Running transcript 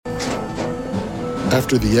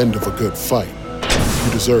After the end of a good fight,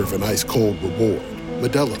 you deserve an ice-cold reward.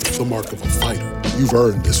 Modelo is the mark of a fighter. You've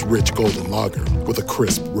earned this rich golden lager with a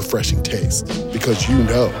crisp, refreshing taste. Because you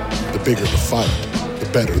know, the bigger the fight, the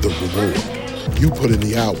better the reward. You put in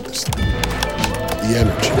the hours, the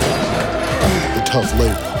energy, the tough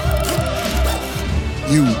labor.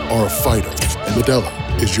 You are a fighter, and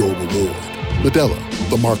Modelo is your reward. Modelo,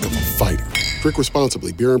 the mark of a fighter. Drink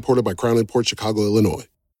responsibly. Beer imported by Crown Imports, Chicago, Illinois.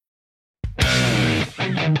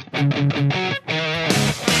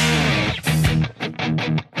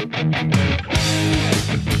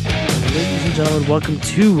 Ladies and gentlemen, welcome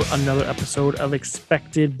to another episode of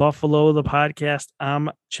Expected Buffalo, the podcast.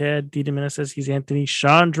 I'm Chad DiDomenicis. He's Anthony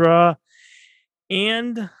Chandra.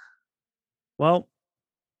 And, well,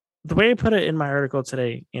 the way I put it in my article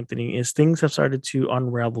today, Anthony, is things have started to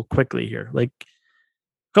unravel quickly here. Like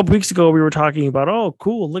a couple weeks ago, we were talking about, oh,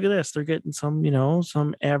 cool, look at this. They're getting some,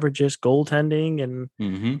 some average-ish goaltending, and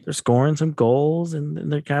they're scoring some goals,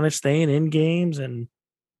 and they're kind of staying in games, and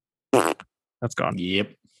that's gone.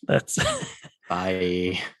 Yep. That's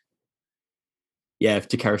if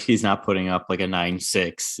Tokarski's not putting up like a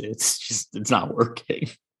 9-6, it's not working.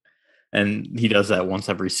 And he does that once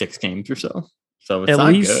every 6 games or so. So it's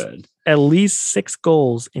not good. At least 6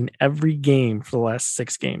 goals in every game for the last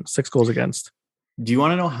 6 games. 6 goals against. Do you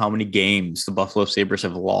want to know how many games the Buffalo Sabres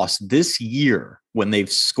have lost this year when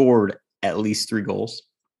they've scored at least 3 goals?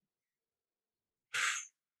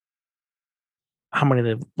 How many? Do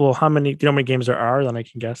you know how many games there are? Then I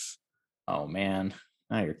can guess. Oh man,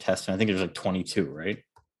 now you're testing. I think there's like 22, right?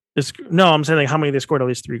 I'm saying like how many they scored at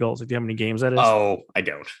least 3 goals. Like, do you know how many games that is? Oh, I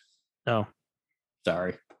don't. No,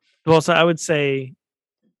 sorry. Well, so I would say,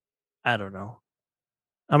 I don't know.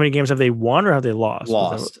 How many games have they won or have they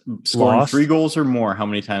lost? Scoring 3 goals or more. How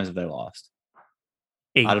many times have they lost?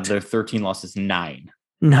 8. Out of their 13 losses, 9.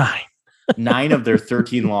 9 of their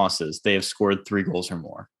 13 losses, they have scored 3 goals or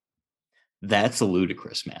more. That's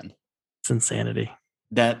ludicrous, man. It's insanity.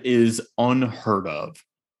 That is unheard of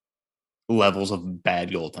levels of bad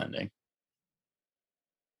goaltending.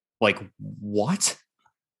 Like, what?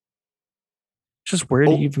 Just where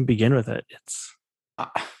do you even begin with it? It's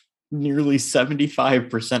nearly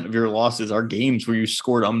 75% of your losses are games where you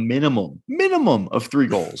scored a minimum of 3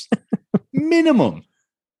 goals. Minimum.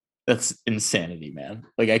 That's insanity, man.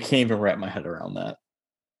 Like, I can't even wrap my head around that.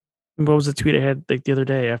 What was the tweet I had like the other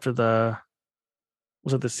day after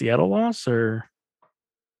was it the Seattle loss or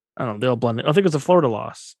I don't know, they all blended. I think it was the Florida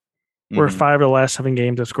loss where 5 of the last 7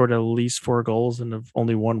 games have scored at least 4 goals and have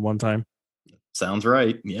only won 1 time. Sounds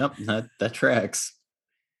right. Yep. That tracks.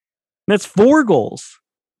 That's 4 goals.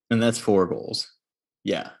 And that's 4 goals.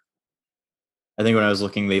 Yeah. I think when I was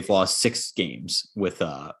looking, they've lost 6 games with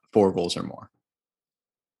 4 goals or more.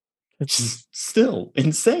 It's still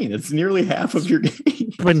insane. It's nearly half of your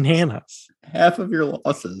games. Bananas. Half of your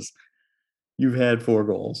losses. You've had 4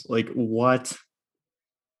 goals. Like, what?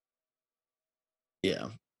 Yeah.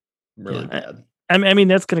 Really bad. I mean,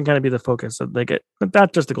 that's going to kind of be the focus of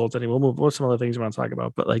not just the goaltending. We'll move with some other things we want to talk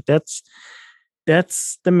about, but like that's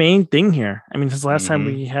the main thing here. I mean, since the last time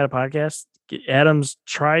we had a podcast, Adams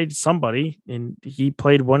tried somebody and he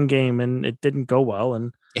played 1 game and it didn't go well.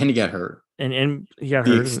 And he got hurt. And he got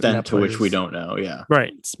hurt. The extent to which we don't know. Yeah.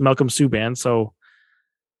 Right. It's Malcolm Subban. So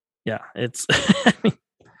yeah, it's,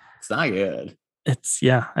 it's not good.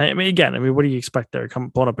 I mean, what do you expect there?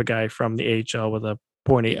 Pulling up a guy from the AHL with a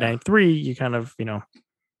 .893, you kind of,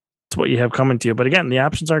 it's what you have coming to you. But again, the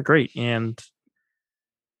options are great. And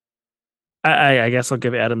I guess I'll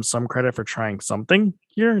give Adams some credit for trying something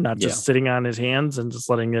here, not just sitting on his hands and just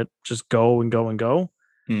letting it just go and go and go.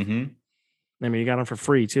 Mm-hmm. I mean, you got him for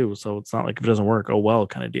free too. So it's not like if it doesn't work, oh well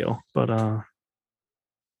kind of deal. But I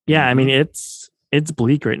mean, it's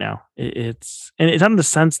bleak right now. It's not in the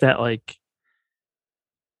sense that like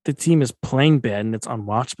the team is playing bad and it's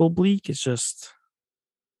unwatchable bleak. It's just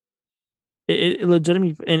it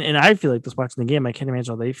legitimately, and I feel like just watching the game, I can't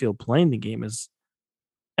imagine how they feel playing the game. Is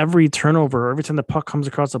every turnover, every time the puck comes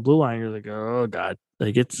across the blue line, you're like, oh god,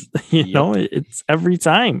 like it's it's every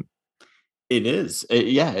time. It is.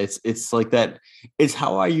 It's like that. It's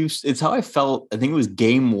how I felt. I think it was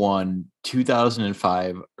game 1,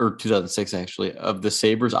 2005 or 2006, actually, of the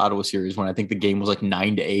Sabres Ottawa series, when I think the game was like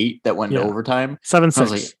 9-8 that went into overtime. 7-6.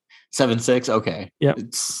 Like 7-6. Okay. Yeah.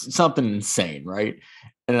 It's something insane. Right.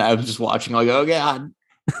 And I was just watching like, oh God,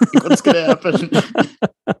 what's going to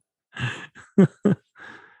happen?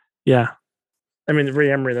 Yeah. I mean, the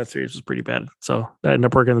Ray Emery, that series was pretty bad. So that ended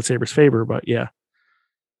up working in the Sabres' favor, but yeah.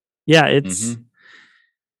 Yeah, it's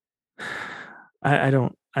I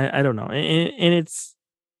don't know. And it's,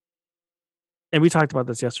 and we talked about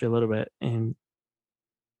this yesterday a little bit, and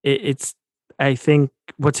it's I think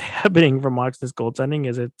what's happening from watching this goaltending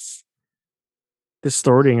is it's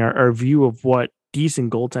distorting our view of what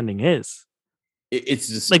decent goaltending is. It's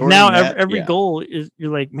just Like now, every goal is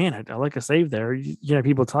you're like, man, I like a save there. You know,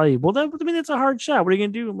 people tell you, well, it's a hard shot. What are you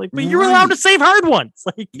gonna do? I'm like, but you're allowed to save hard ones.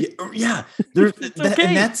 Like, yeah. There's okay.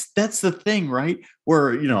 And that's the thing, right?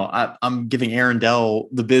 Where I'm giving Aaron Dell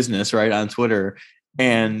the business right on Twitter,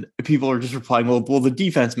 and people are just replying, well, the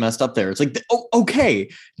defense messed up there. It's like, okay. Do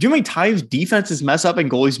you know how many times defenses mess up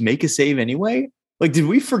and goalies make a save anyway? Like, did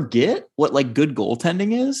we forget what like good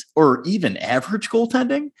goaltending is, or even average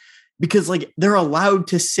goaltending? Because like they're allowed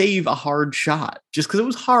to save a hard shot. Just because it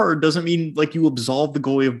was hard doesn't mean like you absolve the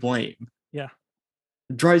goalie of blame. Yeah.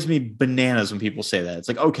 It drives me bananas when people say that. It's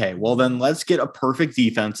like, okay, well then let's get a perfect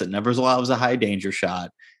defense that never allows a high danger shot.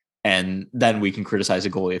 And then we can criticize a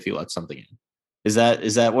goalie if he lets something in. Is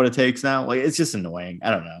that what it takes now? Like, it's just annoying. I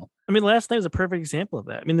don't know. I mean, last night was a perfect example of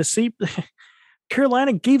that. I mean,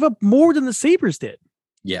 Carolina gave up more than the Sabres did.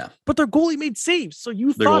 Yeah. But their goalie made saves. So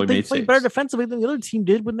you thought they played better defensively than the other team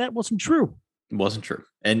did when that wasn't true. It wasn't true.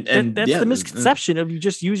 And that's the misconception of you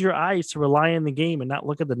just use your eyes to rely on the game and not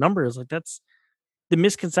look at the numbers. Like that's the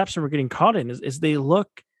misconception we're getting caught in is they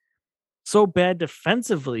look so bad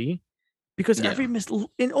defensively because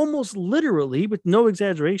and almost literally, with no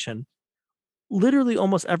exaggeration, literally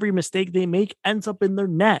almost every mistake they make ends up in their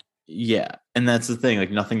net. Yeah, and that's the thing.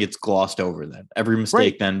 Like nothing gets glossed over. Then every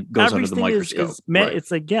mistake then goes under the microscope.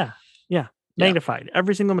 It's like magnified. Yeah.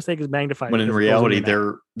 Every single mistake is magnified. When in reality,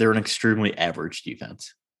 they're an extremely average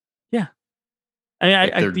defense. Yeah,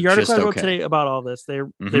 I mean, the article I wrote today about all this, they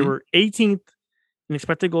were 18th in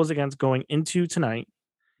expected goals against going into tonight.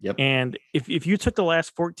 Yep. And if you took the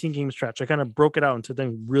last 14 game stretch, I kind of broke it out into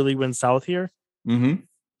then really went south here. Mm-hmm.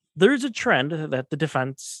 There's a trend that the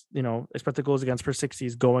defense, expected goals against per 60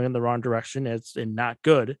 is going in the wrong direction. It's not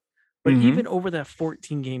good. But even over that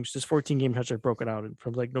 14 game stretch, I broke it out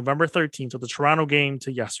from like November 13th, so the Toronto game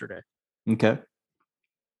to yesterday. Okay.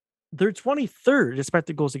 They're 23rd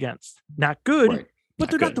expected goals against. Not good, but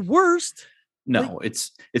they're not the worst. No,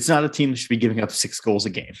 it's not a team that should be giving up 6 goals a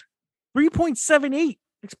game. 3.78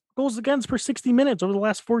 goals against per 60 minutes over the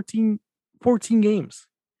last 14 games.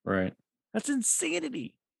 Right. That's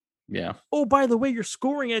insanity. Yeah. Oh, by the way, you're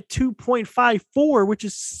scoring at 2.54, which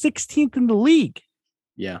is 16th in the league.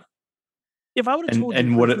 Yeah. If I would have told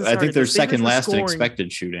you, I think they're second last in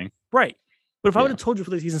expected shooting. Right. But if I would have told you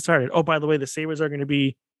before the season started, oh, by the way, the Sabres are going to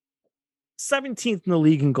be 17th in the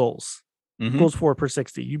league in goals, goals for per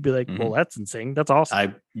 60, you'd be like, well, that's insane. That's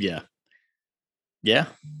awesome. Yeah.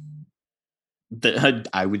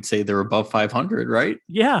 I would say they're above 500, right?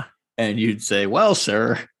 Yeah. And you'd say, well,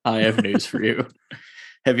 sir, I have news for you.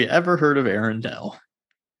 Have you ever heard of Aaron Dell?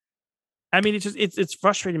 I mean, it's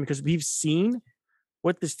frustrating because we've seen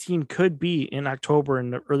what this team could be in October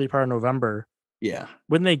and the early part of November. Yeah.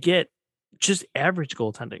 When they get just average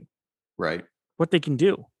goaltending. Right. What they can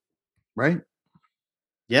do. Right.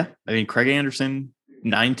 Yeah. I mean, Craig Anderson,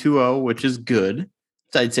 920, which is good.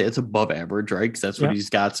 So I'd say it's above average, right? Because that's what he's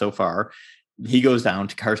got so far. He goes down.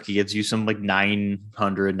 Tokarski gives you some like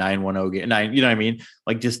 900, 910, 9, you know what I mean?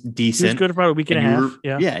 Like just decent. He was good for about a week and a half.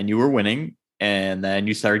 Yeah. And you were winning. And then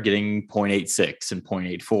you started getting 0.86 and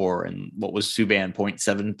 0.84. And what was Subban,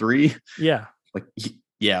 0.73? Yeah. Like,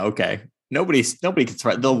 yeah, okay. Nobody can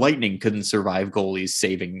survive. The Lightning couldn't survive goalies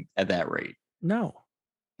saving at that rate. No.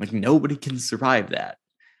 Like nobody can survive that.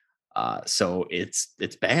 So it's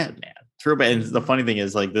bad, man. It's real bad. And the funny thing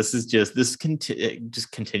is, like, this just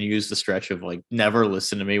continues the stretch of like never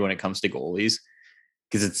listen to me when it comes to goalies,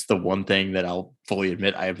 because it's the one thing that I'll fully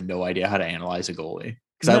admit I have no idea how to analyze a goalie.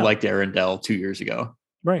 Because I liked Aaron Dell 2 years ago.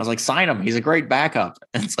 Right. I was like, sign him. He's a great backup.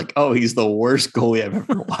 And it's like, oh, he's the worst goalie I've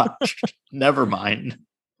ever watched. Never mind.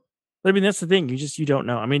 I mean, that's the thing. You don't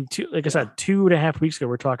know. I mean, like I said, 2.5 weeks ago,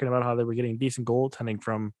 we're talking about how they were getting decent goaltending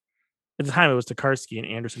from. At the time, it was Tokarski and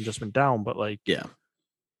Anderson just went down. But like, yeah.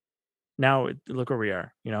 Now look where we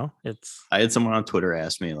are. I had someone on Twitter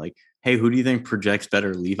ask me like, hey, who do you think projects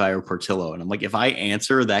better, Levi or Portillo? And I'm like, if I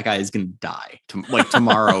answer, that guy is going to die. Like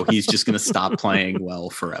tomorrow, he's just going to stop playing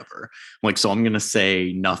well forever. Like, so I'm going to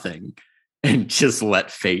say nothing and just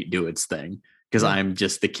let fate do its thing, because I'm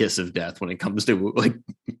just the kiss of death when it comes to like,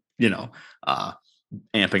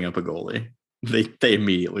 amping up a goalie. They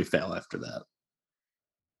immediately fail after that.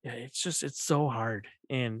 Yeah, it's so hard,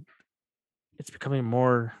 and it's becoming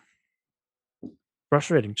more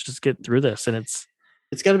frustrating to just get through this, and it's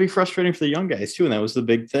got to be frustrating for the young guys too, and that was the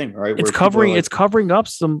big thing, right? It's covering up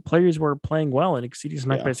some players who are playing well and exceeding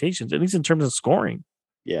some expectations, at least in terms of scoring.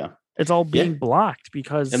 Yeah, It's all being blocked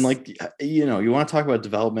because. And like, you want to talk about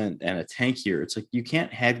development and a tank here. It's like, you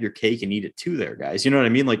can't have your cake and eat it too there, guys. You know what I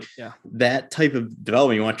mean? Like that type of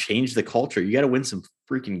development, you want to change the culture. You got to win some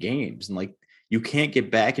freaking games. And like, you can't get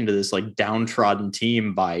back into this like downtrodden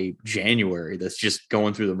team by January that's just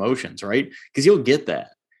going through the motions, right? Because you'll get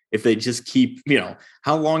that if they just keep,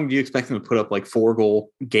 how long do you expect them to put up like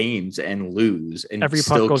 4-goal games and lose and every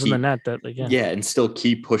puck goes in the net? That and still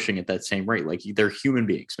keep pushing at that same rate. Like they're human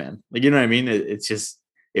beings, man. Like, you know what I mean? It's just,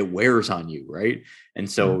 it wears on you, right? And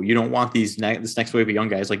so you don't want this next wave of young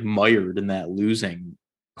guys like mired in that losing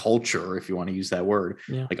culture, if you want to use that word.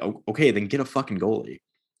 Yeah. Like, okay, then get a fucking goalie.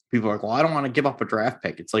 People are like, well, I don't want to give up a draft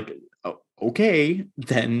pick. It's like, okay,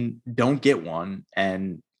 then don't get one.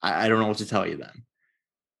 And I don't know what to tell you then.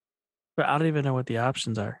 But I don't even know what the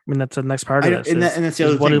options are. I mean, that's the next part of this. And that's the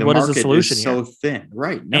other thing. What is the solution is here? So thin,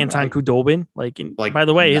 right? No, Anton Khudobin. Like, by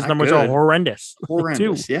the way, his numbers are horrendous.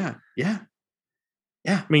 Horrendous. Yeah.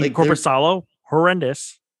 I mean, like, Korpisalo,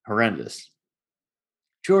 horrendous.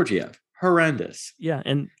 Georgiev, horrendous. Yeah,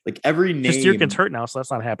 and like every name. Shesterkin's hurt now, so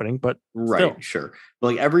that's not happening. But right, sure. But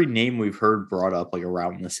like every name we've heard brought up like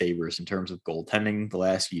around the Sabres in terms of goaltending the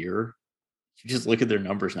last year. You just look at their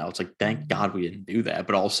numbers now. It's like, thank God we didn't do that.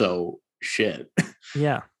 But also, shit.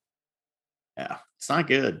 Yeah. It's not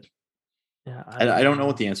good. Yeah. I don't know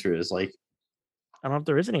what the answer is. Like, I don't know if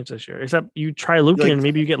there is an answer this year, except you try Lukin and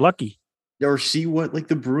maybe you get lucky. Or see what like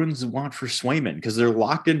the Bruins want for Swayman, because they're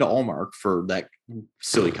locked into Allmark for that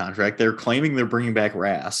silly contract. They're claiming they're bringing back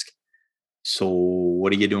Rask. So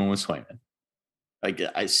what are you doing with Swayman? Like,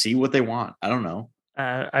 I see what they want. I don't know.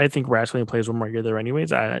 I think Rask only plays one more year there anyways.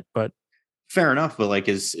 But fair enough. But like,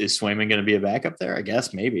 is Swayman going to be a backup there? I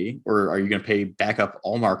guess maybe. Or are you going to pay backup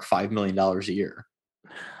Allmark $5 million a year?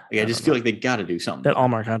 Like, I just feel like they got to do something. That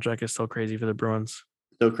Allmark contract is so crazy for the Bruins.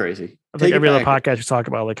 So crazy. I think every other podcast you talk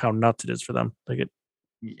about like how nuts it is for them. Like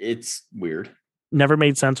it's weird. Never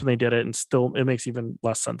made sense when they did it, and still it makes even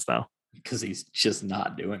less sense now. Because he's just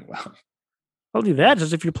not doing well. I'll do that.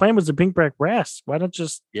 Just if your plan was to bring back Rask, why not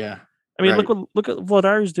just I mean, look at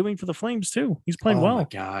Vladar's doing for the Flames too. He's playing well. Oh my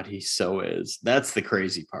God, he so is. That's the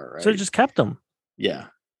crazy part, right? So they just kept him. Yeah.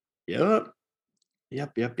 Yep.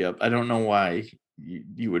 I don't know why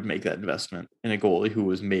you would make that investment in a goalie who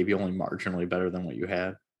was maybe only marginally better than what you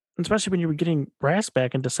had. Especially when you were getting Rask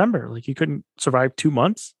back in December. Like, you couldn't survive 2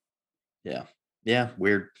 months. Yeah.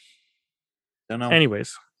 Weird. Don't know.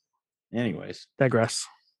 Anyways. Digress.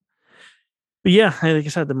 But yeah, like I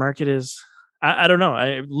said, the market is, I don't know.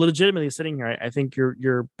 I legitimately sitting here, I think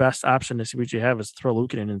your best option to see what you have is throw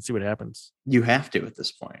Lukin in and see what happens. You have to at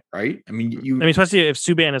this point, right? I mean, especially if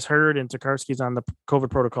Subban is hurt and Tokarski's on the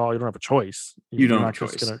COVID protocol, you don't have a choice. You don't have a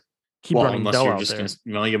choice. Gonna keep running Dell out there.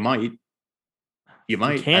 You might. You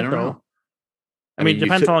can't, I don't know. I mean, it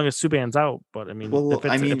depends how long Subban's out, but I mean,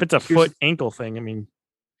 if it's a foot ankle thing, I mean,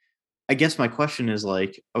 I guess my question is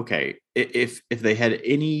like, okay, if they had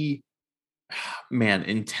any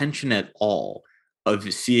intention at all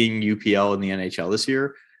of seeing UPL in the NHL this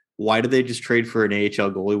year, why did they just trade for an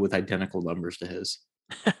AHL goalie with identical numbers to his?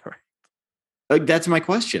 Right. Like, that's my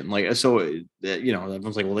question. Like, so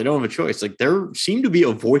everyone's like, well, they don't have a choice. Like, they seem to be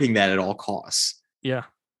avoiding that at all costs. Yeah.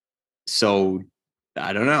 So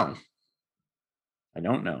I don't know. But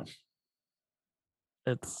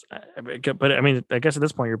I mean, I guess at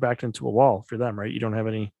this point you're backed into a wall for them, right? You don't have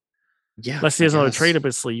any. Yeah, unless he has another trade up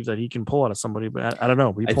his sleeve that he can pull out of somebody, but I don't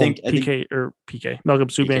know. I think Malcolm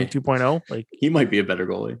Subban 2.0. Like, he might be a better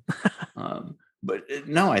goalie. But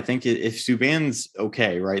no, I think if Subban's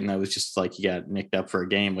okay, right, and that was just like he got nicked up for a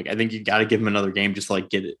game, like I think you got to give him another game just to, like,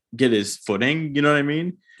 get his footing. You know what I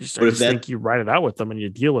mean? But if think you ride it out with them and you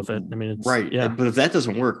deal with it, I mean, it's, right. Yeah. But if that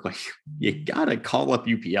doesn't work, like, you got to call up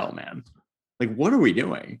UPL, man. Like, what are we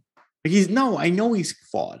doing? Like, I know he's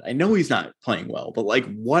flawed. I know he's not playing well, but like,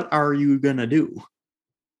 what are you gonna do?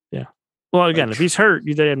 Yeah. Well, again, if he's hurt,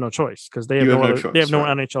 they have no choice because they have no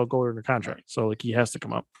NHL goalie under contract. Right. So like, he has to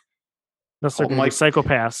come up. Unless they're going to be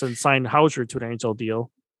psychopaths and sign Hauser to an NHL deal.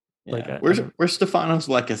 Yeah. Like, where's Stefanos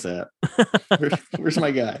Lekas at? Where's my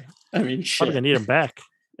guy? I mean, shit. Probably gonna need him back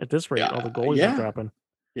at this rate. Yeah. All the goalies are dropping.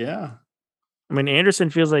 Yeah. I mean, Anderson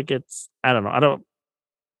feels like it's. I don't know.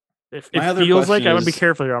 If it feels like, I'm going to be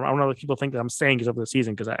careful here. I don't know if people think that I'm saying he's up for the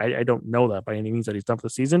season because I don't know that by any means that he's done for the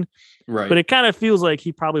season. Right. But it kind of feels like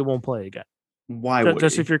he probably won't play again. Why would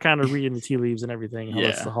just he? If you're kind of reading the tea leaves and everything,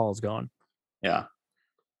 unless the Hall's gone. Yeah.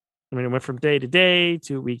 I mean, it went from day to day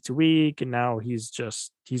to week, and now he's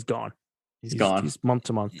gone. He's gone. He's month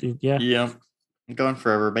to month. Yeah. Yeah. Gone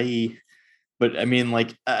forever. Bye. But I mean,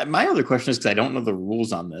 like, my other question is, because I don't know the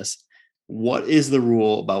rules on this. What is the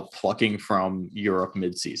rule about plucking from Europe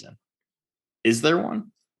mid-season? Is there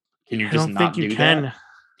one? Can you I just don't not think you do can. that?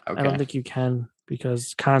 Okay. I don't think you can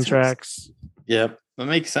because contracts, Yep, that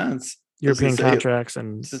makes sense. European contracts,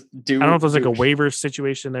 and Just I don't know if there's like a waiver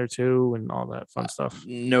situation there too, and all that fun stuff.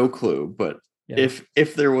 No clue, but Yeah.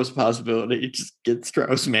 if there was a possibility, just get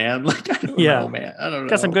Strauss, man. Like I don't know, man. I don't know.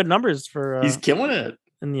 Got some good numbers for. He's killing it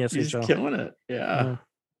in the SHL. He's killing it. Yeah.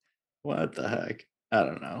 What the heck? I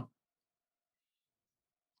don't know.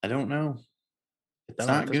 It's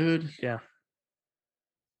not good. Yeah.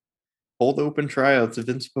 Hold open tryouts of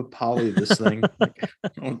Vince Papali this thing. Like, I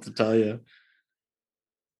don't know what to tell you.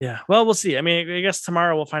 Yeah. Well, we'll see. I mean, I guess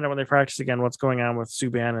tomorrow we'll find out when they practice again what's going on with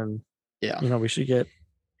Subban, and we should get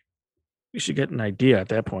an idea at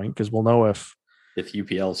that point because we'll know if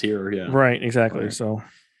UPL's here. Yeah. Right. Exactly. Right. So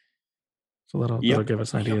that'll give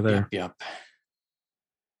us an idea there. Yep.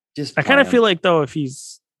 I kind of feel like though if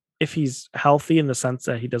he's healthy in the sense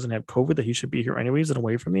that he doesn't have COVID, that he should be here anyways and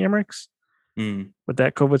away from the Emirates with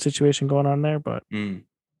that COVID situation going on there. But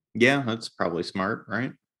yeah, that's probably smart,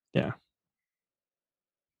 right? Yeah.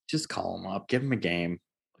 Just call him up, give him a game,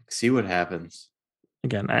 see what happens.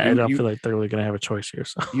 Again, I don't feel like they're really going to have a choice here.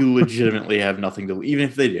 So you legitimately have nothing to lose. Even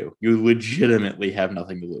if they do, you legitimately have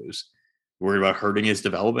nothing to lose. Worried about hurting his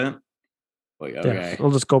development? Like, okay.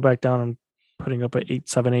 We'll just go back down and putting up an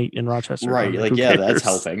 8.78 in Rochester. Right. Like, that's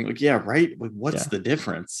helping. Like, yeah, right. Like, what's the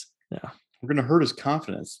difference? Yeah. We're going to hurt his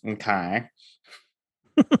confidence. Okay.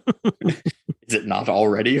 Is it not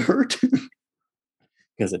already hurt?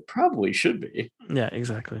 Because it probably should be. Yeah,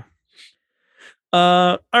 exactly.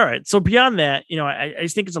 All right. So beyond that, I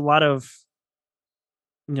just think it's a lot of,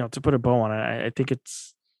 to put a bow on it, I think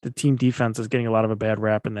it's the team defense is getting a lot of a bad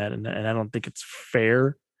rap in that, and I don't think it's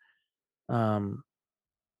fair. I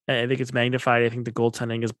think it's magnified. I think the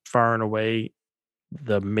goaltending is far and away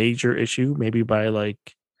the major issue, maybe by like,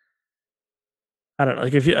 I don't know,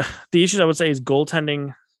 like the issues I would say is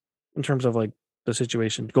goaltending in terms of like the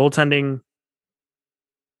situation. Goaltending,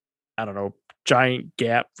 I don't know, giant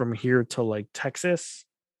gap from here to like Texas.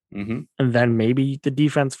 Mm-hmm. And then maybe the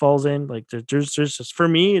defense falls in. Like there's just, for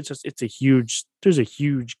me, there's a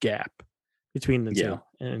huge gap between the two.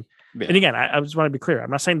 And again, I just want to be clear.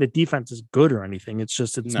 I'm not saying the defense is good or anything. It's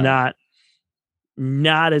just, not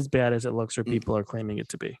as bad as it looks or people are claiming it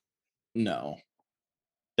to be. No,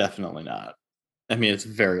 definitely not. I mean, it's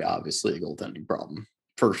very obviously a goaltending problem,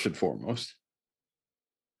 first and foremost.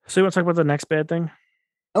 So you want to talk about the next bad thing?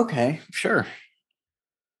 Okay, sure.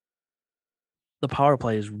 The power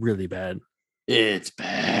play is really bad. It's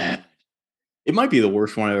bad. It might be the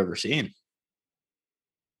worst one I've ever seen.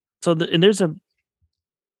 So and there's a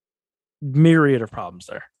myriad of problems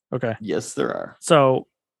there. Okay. Yes, there are. So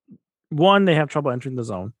one, they have trouble entering the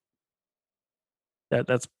zone.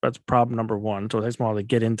 That's problem number one. So it takes a while to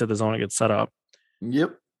get into the zone and get set up.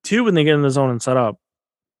 Yep. Two, when they get in the zone and set up,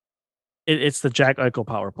 it's the Jack Eichel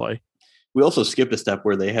power play. We also skipped a step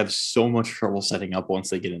where they have so much trouble setting up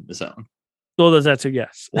once they get in the zone. Well, there's that too,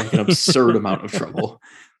 yes. Like an absurd amount of trouble.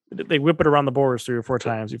 They whip it around the boards 3 or 4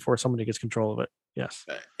 times before somebody gets control of it. Yes.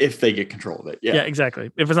 If they get control of it. Yeah. Yeah,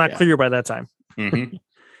 exactly. If it's not clear by that time. Mm-hmm.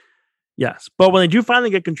 Yes. But when they do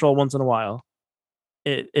finally get control once in a while,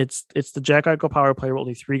 it's the Jack Eichel power play where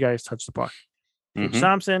only 3 guys touch the puck. Mm-hmm.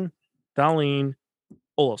 Thompson, Dahlin,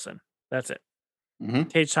 Olofsson. That's it. Mm-hmm.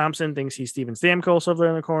 Tage Thompson thinks he's Steven Stamkos over there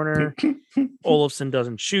in the corner. Olofsson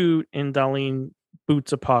doesn't shoot, and Dahlin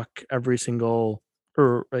boots a puck every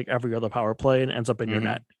other power play and ends up in your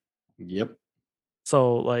net. Yep.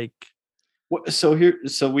 So like, I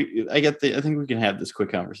think we can have this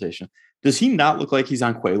quick conversation. Does he not look like he's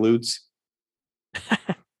on Quaaludes?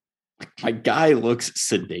 My guy looks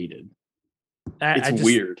sedated. It's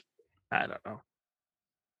weird. I don't know.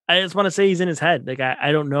 I just want to say he's in his head. Like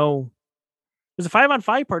I don't know. Because the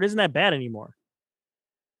 5-on-5 part isn't that bad anymore.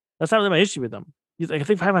 That's not really my issue with them. I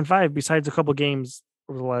think 5-on-5, besides a couple games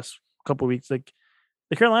over the last couple of weeks, like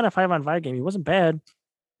the Carolina 5-on-5 game, he wasn't bad.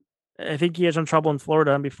 I think he had some trouble in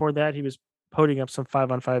Florida, and before that, he was putting up some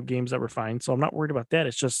 5-on-5 games that were fine. So I'm not worried about that.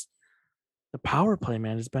 It's just the power play,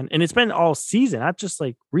 man, it's been all season, not just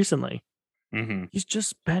like recently. Mm-hmm. He's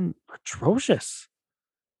just been atrocious.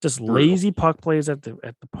 Just lazy puck plays at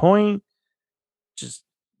the point. Just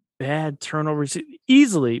bad turnovers.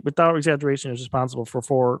 Easily, without exaggeration, is responsible for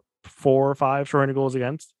 4 or 5 shorthanded goals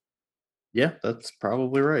against. Yeah, that's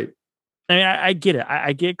probably right. I mean, I get it.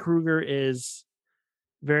 I get Kruger is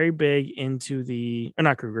very big into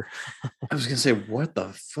not Kruger. I was gonna say, what the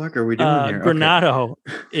fuck are we doing here? Granato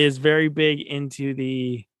is very big into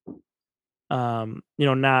the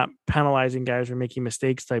not penalizing guys for making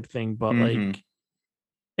mistakes type thing, but like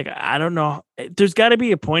I don't know. There's got to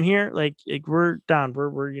be a point here. Like we're down.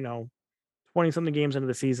 We're 20 something games into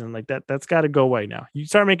the season. Like that's got to go away now. You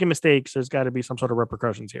start making mistakes, there's got to be some sort of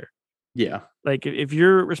repercussions here. Yeah. Like if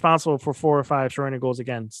you're responsible for 4 or 5 surrender goals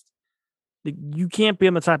against, you can't be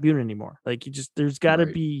on the top unit anymore. Like there's got to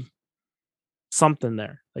be something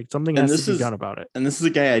there. Like something has to be done about it. And this is a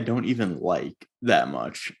guy I don't even like that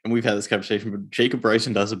much. And we've had this conversation, but Jacob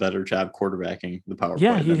Bryson does a better job quarterbacking the power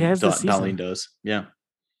play he has this season. Dahlin does. Yeah.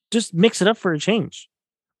 Just mix it up for a change.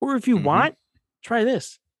 Or if you want, try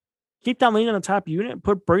this. Keep Dahlin on the top unit,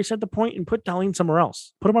 put Bryce at the point, and put Dahlin somewhere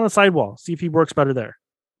else. Put him on the sidewall. See if he works better there.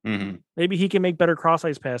 Maybe he can make better cross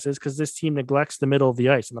ice passes because this team neglects the middle of the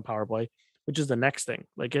ice in the power play, which is the next thing.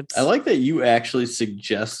 Like I like that you actually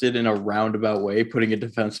suggested in a roundabout way putting a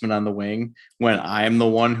defenseman on the wing when I'm the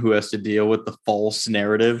one who has to deal with the false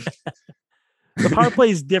narrative. The power play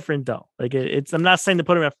is different though. Like I'm not saying to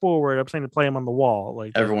put him at forward. I'm saying to play him on the wall.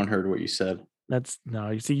 Like everyone heard what you said.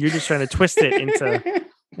 You see, you're just trying to twist it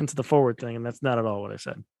into the forward thing, and that's not at all what I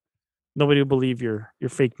said. Nobody will believe your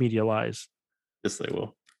fake media lies. Yes, they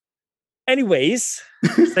will. Anyways,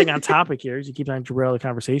 staying on topic here, as you keep trying to derail the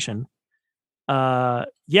conversation. I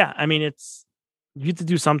mean, you have to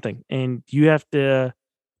do something, and you have to,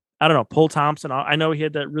 I don't know, pull Thompson. I know he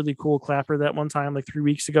had that really cool clapper that one time, like 3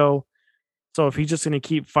 weeks ago. So if he's just going to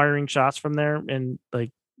keep firing shots from there and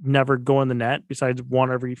like never go in the net, besides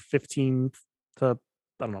one every 15 to, I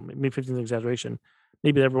don't know, maybe 15 is an exaggeration.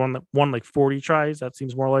 Maybe everyone that won like 40 tries, that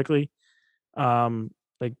seems more likely.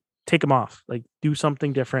 Like take him off, like do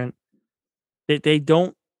something different. They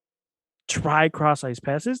don't try cross ice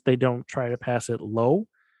passes. They don't try to pass it low.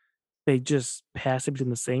 They just pass it between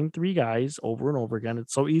the same 3 guys over and over again.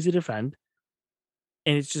 It's so easy to defend.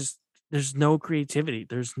 And it's just, there's no creativity.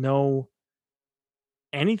 There's no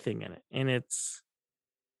anything in it. And it's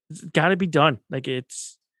got to be done. Like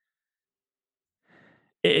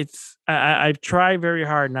I've tried very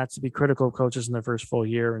hard not to be critical of coaches in their first full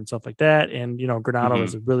year and stuff like that. And, Granato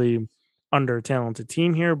is a really under talented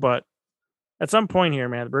team here, but at some point here,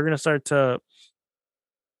 man, we're going to start to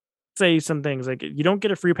say some things like you don't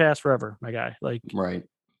get a free pass forever, my guy. Like, right.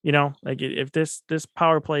 Like if this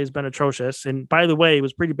power play has been atrocious, and by the way, it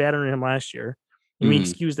was pretty bad under him last year. And we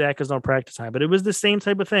excuse that because no practice time, but it was the same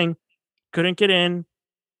type of thing. Couldn't get in.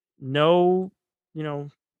 No,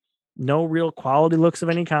 no real quality looks of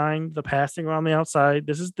any kind. The passing around the outside.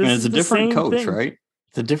 This is a different coach, right?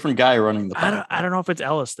 It's a different guy running the power. I don't know if it's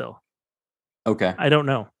Ellis still. Okay. I don't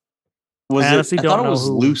know. I thought it was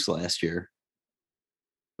loose last year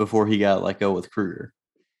before he got let go with Kruger.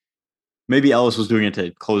 Maybe Ellis was doing it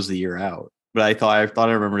to close the year out, but I thought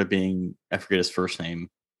I remembered it being, I forget his first name,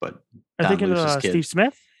 but I think it was Steve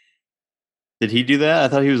Smith. Did he do that? I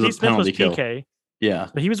thought he was Steve a penalty Smith was kill. PK. Yeah.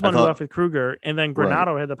 But he was one who left with Kruger, and then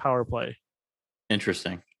Granato had the power play.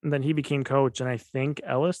 Interesting. And then he became coach, and I think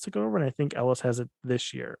Ellis took over, and I think Ellis has it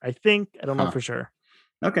this year. I don't know for sure.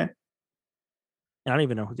 Okay. I don't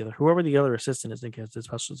even know whoever the other assistant is. I think has the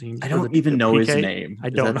special teams. I don't even know his name.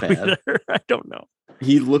 I don't know either. I don't know.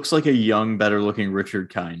 He looks like a young, better looking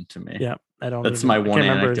Richard Kind to me. Yeah, That's my one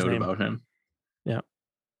anecdote about him. Yeah.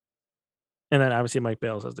 And then obviously Mike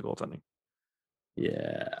Bales has the goaltending.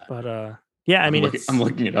 Yeah. But I mean, I'm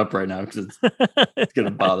looking it up right now because it's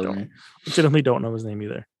gonna bother me. I legitimately don't know his name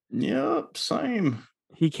either. Yep, same.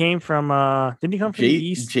 He came from didn't he come from the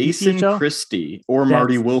East? Jason Christie or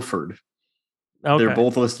Marty Wilford. Okay. They're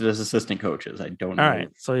both listed as assistant coaches. I don't know. All right.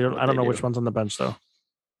 So I don't know which one's on the bench though.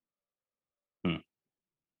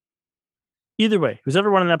 Either way, who's ever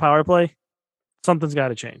running that power play, something's got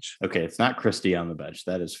to change. Okay, it's not Christie on the bench.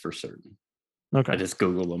 That is for certain. Okay. I just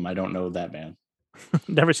Googled him. I don't know that man.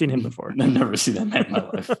 Never seen him before. I've never seen that man in my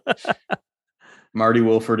life. Marty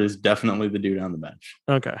Wilford is definitely the dude on the bench.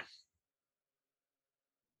 Okay.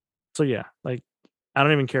 So yeah, like I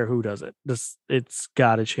don't even care who does it. It's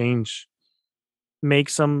got to change. Make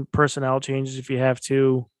some personnel changes if you have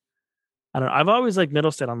to. I don't know. I've always liked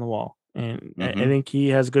Middlestead on the wall, and I think he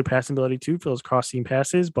has good passing ability too for those cross team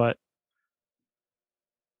passes. But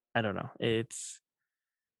I don't know. It's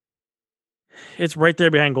right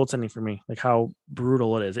there behind goaltending for me. Like how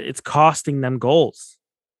brutal it is. It's costing them goals.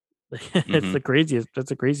 It's the craziest. That's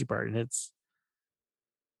the crazy part, and it's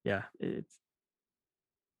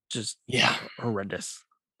just horrendous.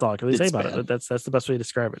 That's all I can really say about it. That's the best way to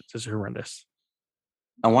describe it. It's just horrendous.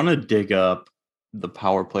 I want to dig up the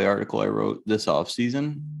power play article I wrote this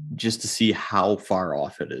offseason just to see how far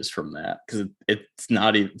off it is from that, because it's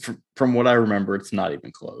not even from what I remember, it's not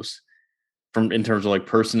even close in terms of like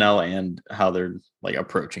personnel and how they're like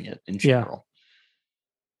approaching it in general.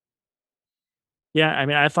 Yeah, I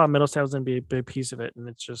mean, I thought Middlestead was going to be a big piece of it, and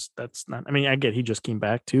it's just that's not. I mean, I get he just came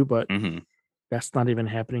back too, but that's not even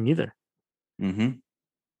happening either. Mm-hmm.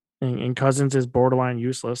 And Cousins is borderline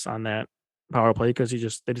useless on that power play because they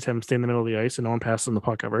just have him stay in the middle of the ice and no one passes him the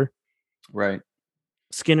puck ever. Right.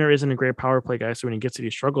 Skinner isn't a great power play guy, so when he gets it, he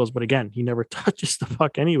struggles. But again, he never touches the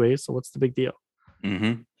puck anyway. So what's the big deal?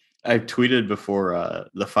 Mm-hmm. I tweeted before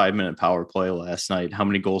the 5-minute power play last night. How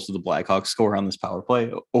many goals did the Blackhawks score on this power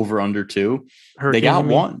play? Over under 2. Hurricanes, they got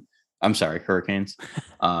 1. I'm sorry, Hurricanes.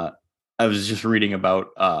 I was just reading about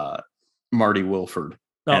Marty Wilford.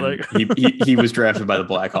 And he was drafted by the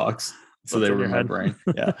Blackhawks, so they were in my brain.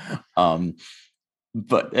 Yeah.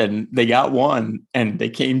 But they got 1, and they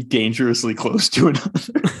came dangerously close to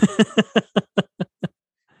another.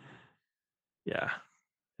 Yeah,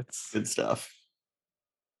 it's good stuff.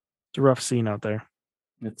 It's a rough scene out there.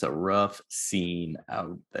 It's a rough scene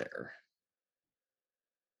out there.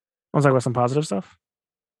 Want to talk about some positive stuff?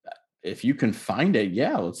 If you can find it,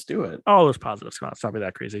 yeah, let's do it. Oh, there's positives. Come on, it's not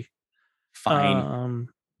that crazy. Fine.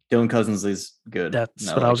 Dylan Cousins is good.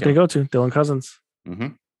 That's what I was going to go to. Dylan Cousins. Mm-hmm.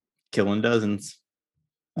 Killing dozens.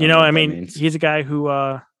 I mean, he's a guy who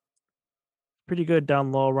pretty good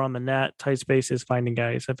down low around the net, tight spaces, finding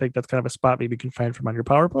guys. I think that's kind of a spot maybe you can find from on your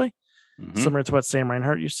power play. Mm-hmm. Similar to what Sam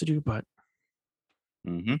Reinhart used to do, but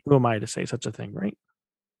who am I to say such a thing, right?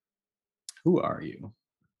 Who are you?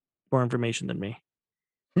 More information than me.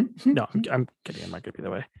 No, I'm kidding. I'm not going to be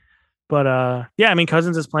that way. But yeah, I mean,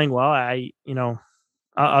 Cousins is playing well.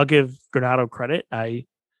 I'll give Granato credit.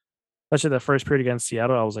 Especially the first period against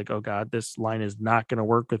Seattle, I was like, oh God, this line is not going to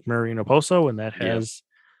work with Murray and Oposo. And that has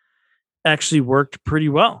actually worked pretty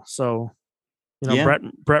well. So,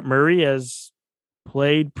 Brett Murray has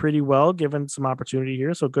played pretty well, given some opportunity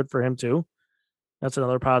here. So good for him too. That's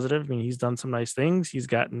another positive. I mean, he's done some nice things. He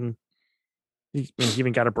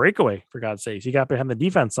even got a breakaway, for God's sakes. He got behind the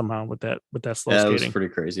defense somehow with that slow skating. That was pretty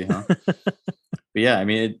crazy, huh? But yeah, I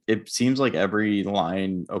mean, it seems like every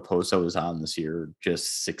line Oposo is on this year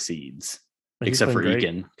just succeeds, except for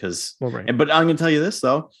Eakin. But I'm going to tell you this,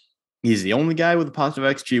 though. He's the only guy with a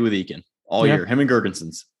positive XG with Eakin all year, him and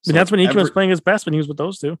Gergensons. So that's when Eakin was playing his best, when he was with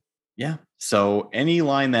those two. Yeah. So any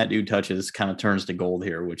line that dude touches kind of turns to gold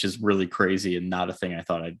here, which is really crazy and not a thing I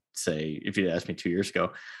thought I'd say if you'd asked me 2 years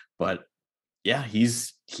ago. But yeah,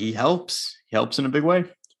 he helps. He helps in a big way.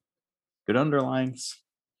 Good underlines.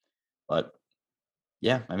 But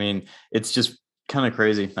yeah, I mean, it's just kind of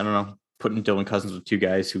crazy. I don't know, putting Dylan Cousins with two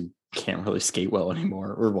guys who can't really skate well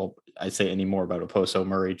anymore, or I say anymore about Oposo,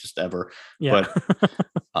 Murray, just ever. Yeah.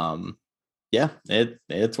 But yeah,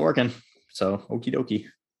 it's working. So okie dokie.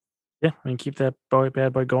 Yeah, I mean, keep that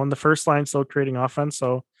bad boy going. The first line still creating offense,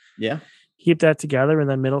 so yeah, keep that together. And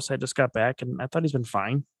then Middleside just got back, and I thought he's been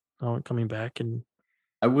fine coming back. And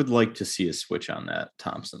I would like to see a switch on that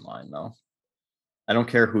Thompson line, though. I don't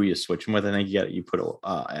care who you switch him with. I think you put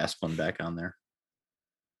Asplund back on there.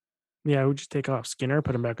 Yeah, would you take off Skinner,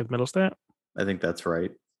 put him back with Middlestat? I think that's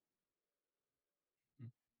right.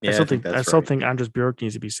 Yeah, I still think Andres Bjork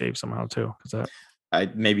needs to be saved somehow too.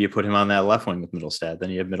 Maybe you put him on that left wing with Middlestat. Then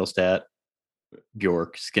you have Middlestat,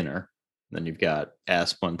 Bjork, Skinner. Then you've got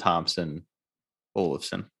Asplund, Thompson,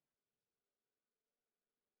 Olofsson.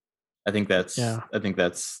 I think that's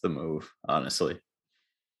the move, honestly.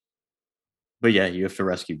 But yeah, you have to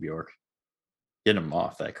rescue Bjork. Get him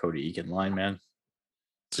off that Cody Eakin line, man.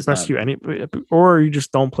 Just rescue or you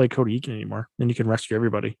just don't play Cody Eakin anymore. Then you can rescue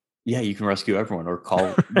everybody. Yeah, you can rescue everyone or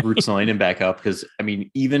call Ruotsalainen back up because, I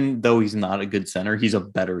mean, even though he's not a good center, he's a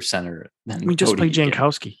better center than we just play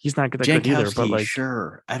Jankowski. He's not good either, but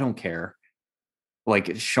sure, I don't care.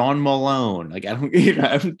 Like Sean Malone, like I don't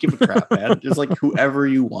give a crap, man. Just like whoever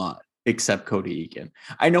you want. Except Cody Eakin.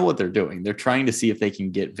 I know what they're doing. They're trying to see if they can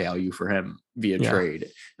get value for him via trade.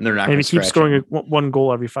 And they're not going to keep scoring one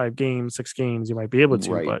goal every 5 games, 6 games. You might be able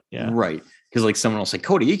to, right. But yeah. Right. Because like someone will say,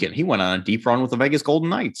 Cody Eakin, he went on a deep run with the Vegas Golden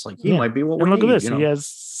Knights. Like he might be what we need. Look at this. He has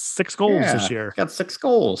 6 goals this year. Got 6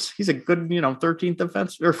 goals. He's a good, 13th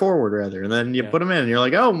defense or forward rather. And then you put him in and you're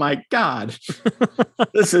like, oh my God,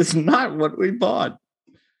 this is not what we bought.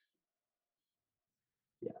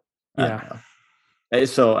 Yeah.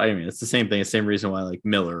 So, I mean, it's the same thing. The same reason why, like,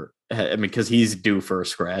 Miller, because he's due for a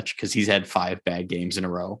scratch because he's had 5 bad games in a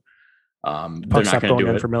row. They're not going to do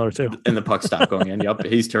it for Miller, too. And the puck stopped going in. Yep.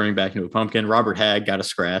 He's turning back into a pumpkin. Robert Hagg got a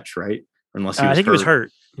scratch, right? Unless he was I think hurt. He was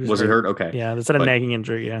hurt. Was he hurt? Okay. Yeah. That's a nagging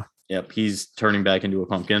injury. Yeah. Yep. He's turning back into a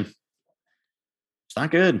pumpkin. It's not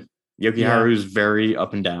good. Yoki Haru's very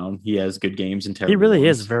up and down. He has good games and terrible. He really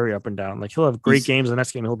is very up and down. Like he'll have great games. The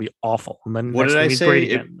next game he'll be awful. And then what did I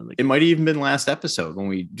say? It might have even been last episode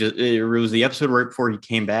when it was the episode right before he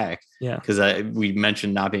came back. Yeah, because we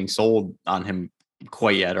mentioned not being sold on him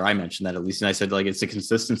quite yet, or I mentioned that at least, and I said like it's a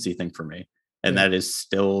consistency thing for me, and that is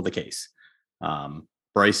still the case.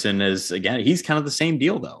 Bryson is, again, he's kind of the same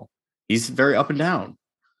deal though. He's very up and down.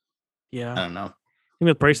 Yeah. I don't know. I think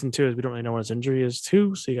with Bryson too is we don't really know what his injury is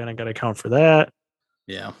too, so you got to account for that.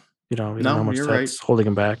 Yeah. We don't know how much that's right. holding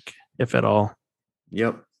him back, if at all.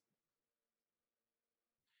 Yep.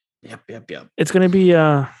 It's gonna be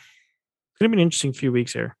an interesting few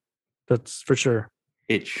weeks here. That's for sure.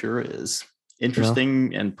 It sure is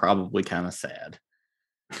interesting and probably kind of sad.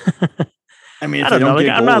 I mean, if I don't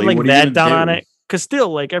know. I'm not like that down on it because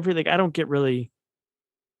still, like everything, I don't get really.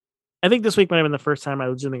 I think this week might have been the first time I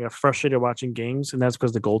was just got frustrated watching games, and that's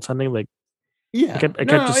because the goaltending. Like, yeah, I kept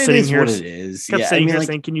just sitting here. What it is. Kept sitting here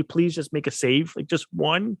saying, "Can you please just make a save? Like just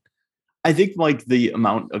one." I think like the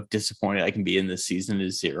amount of disappointed I can be in this season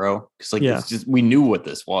is zero because it's just we knew what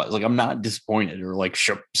this was. Like I'm not disappointed or like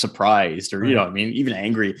surprised or right. you know what I mean, even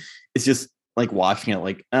angry. It's just like watching it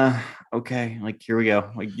like okay, like here we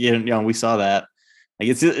go. Like we saw that. Like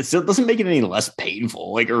it still doesn't make it any less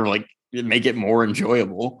painful like or like make it more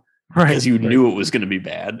enjoyable because you knew it was going to be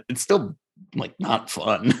bad. It's still like not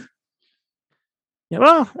fun. Yeah,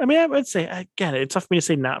 well, I mean, I would say again, it's tough for me to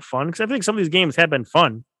say not fun because I think some of these games have been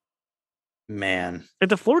fun. Man, like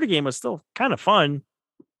the Florida game was still kind of fun.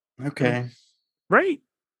 Okay, right?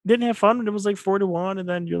 Didn't have fun. It was like 4-1, and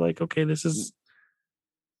then you're like, okay, this is.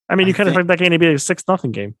 I mean, you kind of expect that game to be like a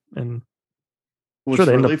 6-0 game, and sure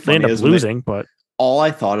they end up losing. But all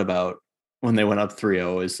I thought about when they went up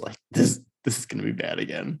 3-0 is like this is going to be bad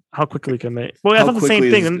again. How quickly can they? Well, I thought the same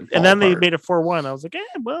thing, and then they made it 4-1. I was like,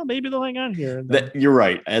 well, maybe they'll hang on here. You're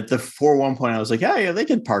right. At the 4-1 point, I was like, yeah, they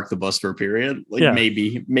can park the bus for a period. Like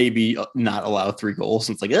maybe not allow 3 goals.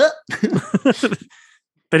 And it's like, they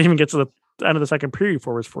didn't even get to the end of the second period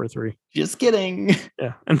before it was 4-3. Just kidding.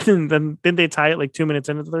 Yeah, and then didn't they tie it like 2 minutes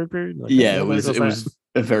into the third period? Like, it was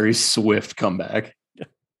a very swift comeback.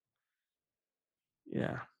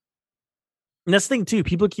 Yeah. And that's the thing too.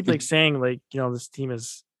 People keep like saying like, this team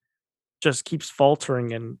is just keeps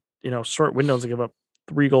faltering and, short windows to give up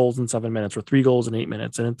 3 goals in 7 minutes or 3 goals in 8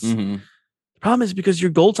 minutes. And it's the problem is because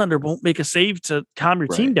your goaltender won't make a save to calm your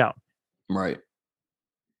team down. Right.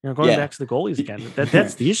 Going back to the goalies again,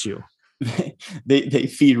 that's the issue. They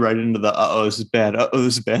feed right into the this is bad.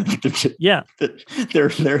 This is bad. Yeah.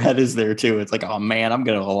 Their head is there too. It's like, oh man, I'm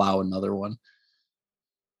gonna allow another one.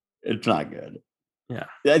 It's not good. Yeah.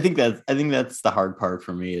 I think that's the hard part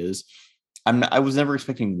for me is I was never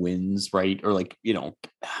expecting wins, right? Or like,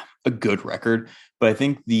 a good record. But I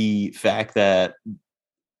think the fact that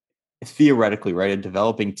theoretically, right, a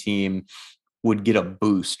developing team would get a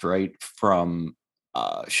boost, right, from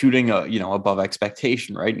shooting above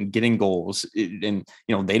expectation, right, and getting goals, and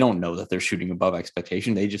they don't know that they're shooting above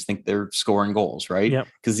expectation. They just think they're scoring goals, right?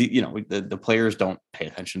 Because the players don't pay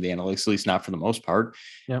attention to the analytics, at least not for the most part.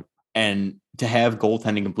 Yep. And to have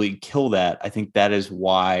goaltending completely kill that, I think that is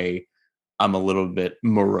why I'm a little bit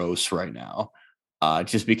morose right now.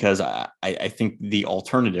 Just because I think the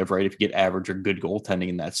alternative, right, if you get average or good goaltending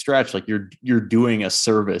in that stretch, like you're doing a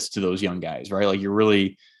service to those young guys, right? Like you're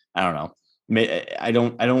really, I don't know. I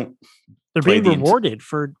don't. They're being rewarded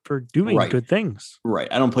for doing good things. Right.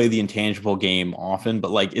 I don't play the intangible game often,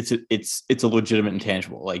 but like it's a legitimate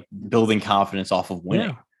intangible, like building confidence off of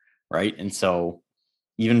winning. Right. And so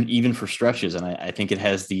even for stretches, and I think it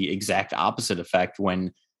has the exact opposite effect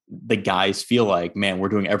when the guys feel like, man, we're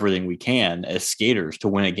doing everything we can as skaters to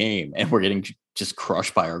win a game, and we're getting just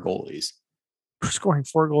crushed by our goalies. We're scoring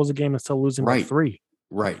 4 goals a game and still losing by 3.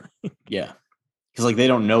 Right. Yeah. Because like they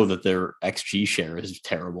don't know that their XG share is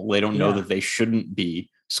terrible. They don't know that they shouldn't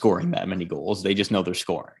be scoring that many goals. They just know they're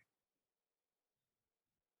scoring.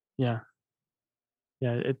 Yeah.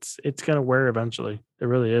 Yeah, it's gonna wear eventually. It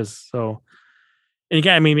really is. So, and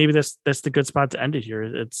again, I mean, maybe that's the good spot to end it here.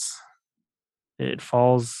 It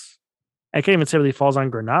falls. I can't even say really falls on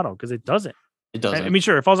Granato because it doesn't. It doesn't. I mean,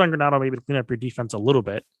 sure, it falls on Granato maybe to clean up your defense a little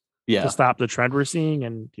bit. Yeah. To stop the trend we're seeing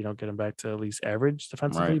and get them back to at least average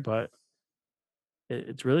defensively, but.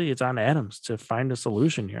 It's on Adams to find a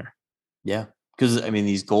solution here. Yeah. Because I mean,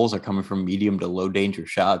 these goals are coming from medium to low danger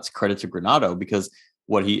shots. Credit to Granato because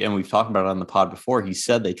we've talked about it on the pod before. He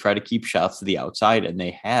said they try to keep shots to the outside, and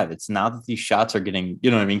they have. It's not that these shots are getting,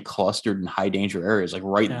 clustered in high danger areas, like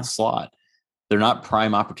right in the slot. They're not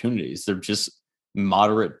prime opportunities. They're just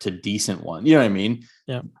moderate to decent ones. You know what I mean?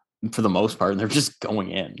 Yeah. For the most part, and they're just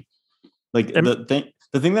going in. Like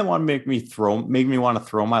the thing that made me want to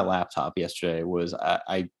throw my laptop yesterday was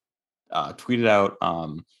I tweeted out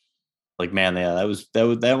Like, man, yeah,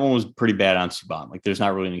 that one was pretty bad on Subban. Like, there's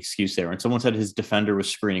not really an excuse there. And someone said his defender was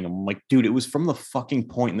screening him. I'm like, dude, it was from the fucking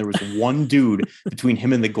point, and there was one dude between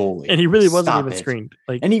him and the goalie, and he really wasn't even screened.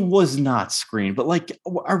 Like, and he was not screened. But like,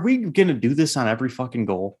 are we gonna do this on every fucking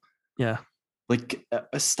goal? Yeah. Like,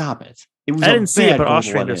 stop it. It was I didn't see it, but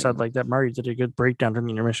Ostrander said like that. Murray did a good breakdown during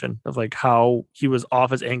the intermission of like how he was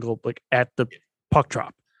off his angle, like at the puck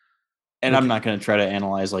drop. And I'm not going to try to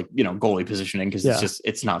analyze like, goalie positioning because Yeah.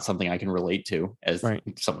 it's not something I can relate to as Right.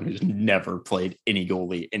 someone who's never played any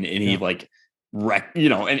goalie in any like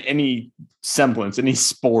in any semblance, any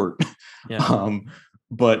sport. Yeah.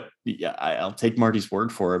 But yeah, I'll take Marty's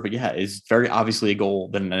word for it. But yeah, it's very obviously a goal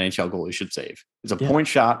that an NHL goalie should save. It's a point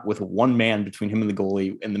shot with one man between him and the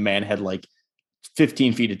goalie, and the man had like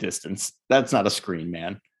 15 feet of distance. That's not a screen,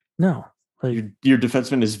 man. No. Like, your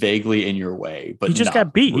defenseman is vaguely in your way, but he just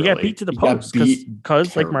got beat. Really. He got beat to the post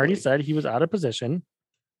because, like Marty said, he was out of position.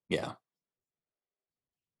 Yeah.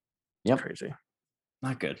 Yep. Crazy.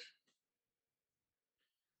 Not good.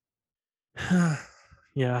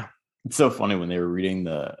 Yeah. It's so funny when they were reading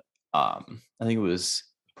the I think it was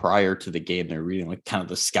prior to the game, they were reading like kind of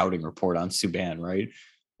the scouting report on Subban, right?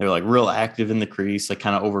 They're like real active in the crease, like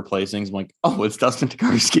kind of overplays things. I'm like, oh, it's Dustin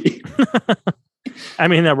Tokarski. I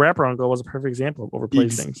mean, that wraparound goal was a perfect example of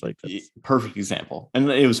overplays things like that. Perfect example. And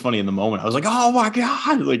it was funny in the moment. I was like, oh my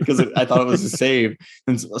God. Like, because I thought it was a save.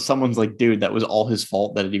 And someone's like, dude, that was all his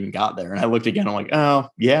fault that it even got there. And I looked again. I'm like, oh,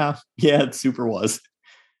 yeah, it super was.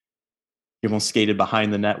 He almost skated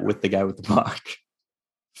behind the net with the guy with the puck.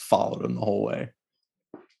 Followed him the whole way.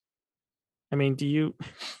 I mean, do you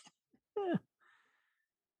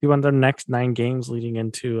want the next 9 games leading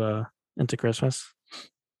into Christmas?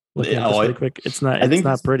 Really quick. It's not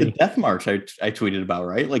pretty. The death march I tweeted about,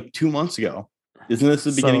 right? Like 2 months ago. Isn't this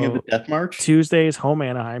the beginning of the death march? Tuesday is home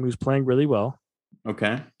Anaheim, who's playing really well.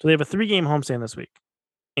 Okay. So they have a 3-game homestand this week.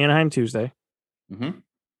 Anaheim Tuesday. Mm-hmm.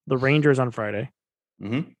 The Rangers on Friday.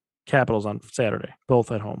 Mm-hmm. Capitals on Saturday,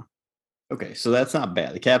 both at home. Okay, so that's not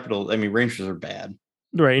bad. The Capitals, I mean, Rangers are bad.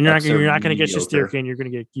 Right. You're not going to get Shesterkin. You're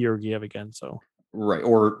going to get Georgiev again. So right,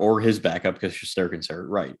 or his backup because Shesterkin's hurt.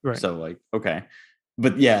 Right. So like, okay.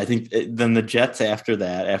 But yeah, I think then the Jets after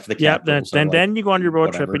the Capitals. Then you go on your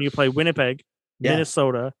road trip and you play Winnipeg,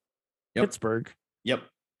 Minnesota, Pittsburgh. Yep.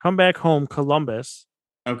 Come back home, Columbus.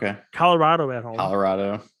 Okay. Colorado at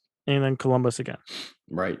home. And then Columbus again.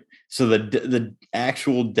 Right. So the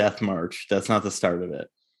actual death march, that's not the start of it.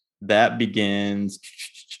 That begins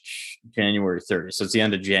January 30th. So it's the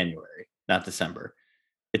end of January, not December.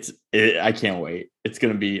 I can't wait. It's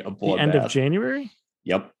going to be a bloodbath. The end of January?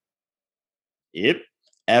 Yep.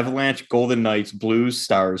 Avalanche, Golden Knights, Blues,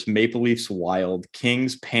 Stars, Maple Leafs, Wild,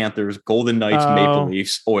 Kings, Panthers, Golden Knights, Maple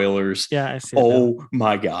Leafs, Oilers. Yeah, I see. Oh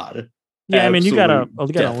my God. Yeah, I mean, you got an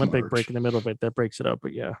Olympic break in the middle of it that breaks it up,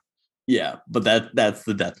 but yeah. Yeah, but that's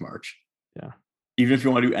the death march. Yeah. Even if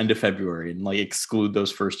you want to do end of February and like exclude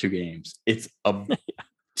those first 2 games, it's a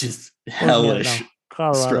just hellish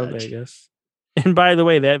Colorado, stretch. Vegas. And by the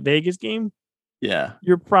way, that Vegas game,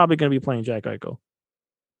 you're probably going to be playing Jack Eichel.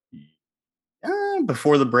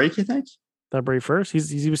 Before the break, you think? February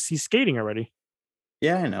 1st? He's skating already.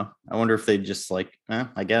 Yeah, I know. I wonder if they just like,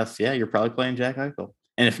 I guess, you're probably playing Jack Eichel.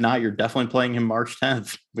 And if not, you're definitely playing him March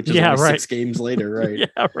 10th, which is only 6 games later, right?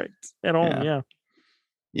 Yeah, right. At home,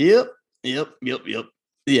 Yep.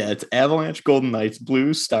 Yeah, it's Avalanche, Golden Knights,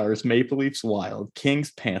 Blues, Stars, Maple Leafs, Wild,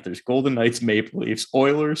 Kings, Panthers, Golden Knights, Maple Leafs,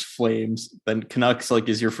 Oilers, Flames, then Canucks like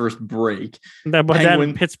is your first break. Then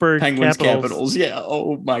Pittsburgh, Penguins, Capitals. Yeah.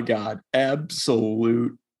 Oh my God.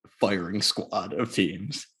 Absolute firing squad of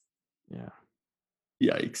teams. Yeah.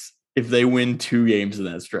 Yikes. If they win 2 games in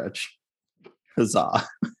that stretch, huzzah.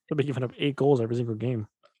 They'll be giving up 8 goals every single game.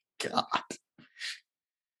 God.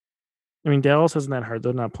 I mean, Dallas isn't that hard.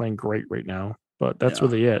 They're not playing great right now, but that's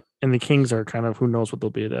really it. And the Kings are kind of, who knows what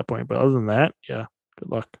they'll be at that point. But other than that, good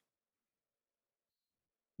luck.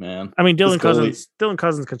 Man. I mean, Dylan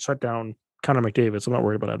Cousins can shut down Connor McDavid, so I'm not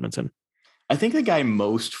worried about Edmonton. I think the guy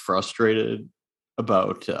most frustrated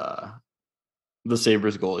about the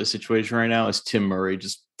Sabres goalie situation right now is Tim Murray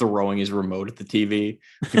just throwing his remote at the TV.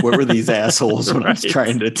 Like, what were these assholes when I was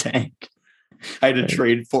trying to tank? I had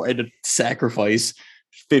to sacrifice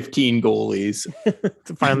 15 goalies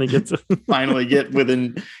to finally get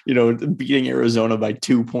within, beating Arizona by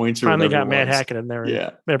 2 points. Or finally got Matt Hackett in there.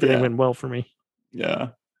 Yeah. Everything went well for me. Yeah.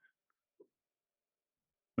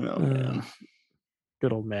 Oh, man.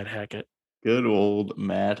 Good old Matt Hackett.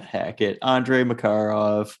 Andrei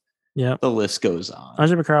Makarov. Yeah. The list goes on.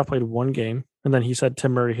 Andrei Makarov played 1 game, and then he said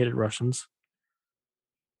Tim Murray hated Russians.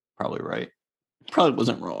 Probably right. Probably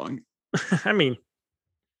wasn't wrong. I mean,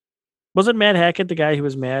 Wasn't Matt Hackett the guy who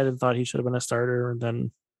was mad and thought he should have been a starter? And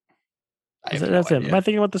then that's him. Am I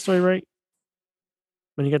thinking about the story right?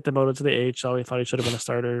 When he got demoted to the AHL, he thought he should have been a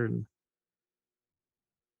starter, and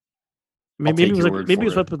maybe it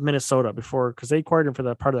was with Minnesota before because they acquired him for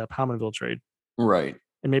that part of that Pominville trade, right?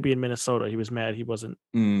 And maybe in Minnesota he was mad he wasn't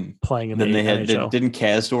playing in then the NHL. Didn't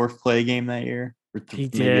Kasdorf play a game that year? He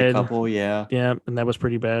did a couple, yeah, and that was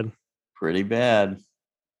pretty bad.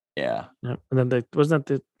 Yeah. And then was that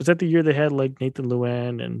the year they had like Nathan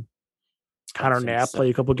Lewin and Connor Knapp play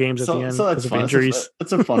a couple games at the end because of injuries?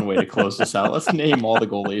 That's a fun way to close this out. Let's name all the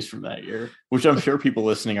goalies from that year, which I'm sure people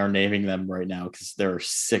listening are naming them right now because they're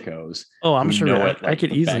sickos. Oh, I'm sure I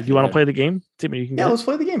could easily. Do you want to play the game? Let's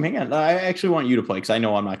play the game. Hang on. I actually want you to play because I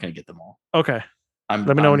know I'm not going to get them all. Okay. Let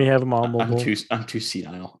me know when you have them all. I'm too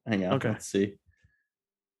senile. Hang on. Okay. Let's see.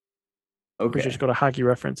 Okay. Just go to Hockey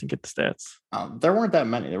Reference and get the stats. There weren't that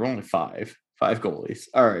many. There were only five goalies.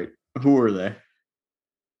 All right. Who were they?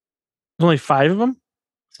 There's only 5 of them?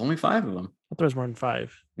 It's only 5 of them. I thought there was more than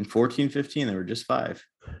 5. In 14-15, there were just 5.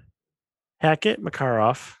 Hackett,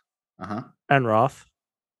 Makarov. Uh-huh. Enroth.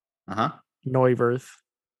 Uh-huh. Neuwirth.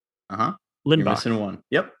 Uh-huh. Lindbaugh. You're missing one.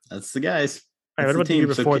 Yep. That's the guys. All right, what about the year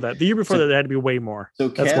before that? The year before that, there had to be way more. So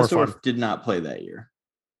Kasdorf did not play that year.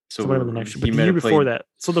 So whatever the next year. But the year before that.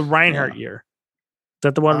 So the Reinhardt year. Is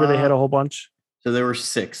that the one where they had a whole bunch? So there were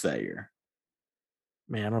 6 that year.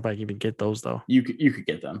 Man, I don't know if I can even get those, though. You could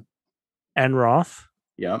get them. Enroth.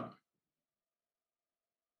 Yep. Is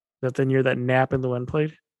that the year that Knapp and Lewin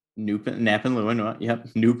played? Knapp and Lewin. Yep.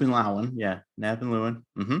 Knapp and Lewin. Yeah. Knapp and Lewin.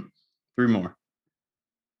 3 more.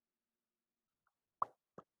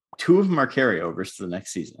 2 of them are carryovers to the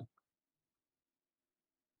next season.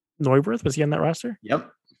 Neuwirth, was he on that roster? Yep.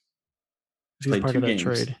 He was part of that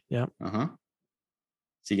trade. Yep. Uh-huh.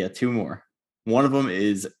 So you got 2 more. One of them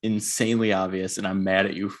is insanely obvious, and I'm mad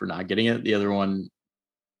at you for not getting it. The other one,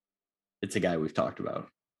 it's a guy we've talked about.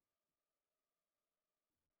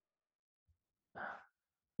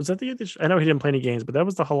 Was that the year? I know he didn't play any games, but that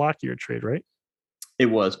was the Halak year trade, right? It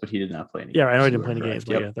was, but he did not play any games. Yeah, I know he didn't play any games,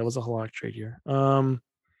 but yeah, that was a Halak trade year. I'm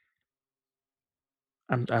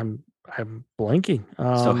blanking.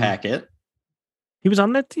 So Hackett. He was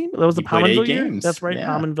on that team? That was the Pominville year? Games. That's right,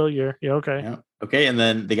 Pominville year. Yeah, okay. Yeah. Okay, and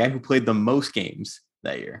then the guy who played the most games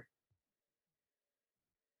that year.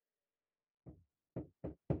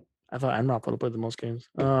 I thought Enroth would have played the most games.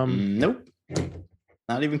 Nope.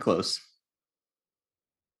 Not even close.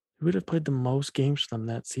 Who would have played the most games for them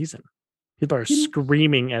that season? People are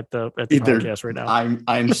screaming at the podcast right now.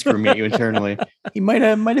 I'm screaming at you internally. He might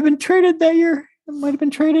have been traded that year. Might have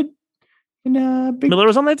been traded. Miller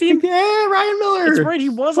was on that team? Yeah, Ryan Miller. That's right. He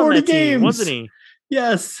was on that team, wasn't he?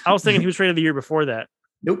 Yes. I was thinking he was traded the year before that.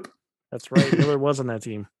 Nope. That's right. Miller was on that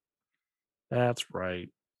team. That's right.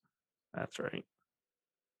 I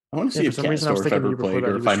want to see if Kasdorf ever played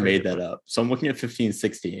or if I made that up. So I'm looking at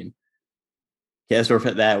 15-16.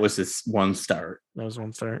 Kasdorf, that was his one start. That was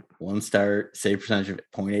one start. One start, save percentage of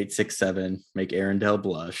 0.867, make Arundel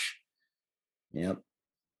blush. Yep.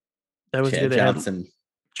 That was Chad Johnson.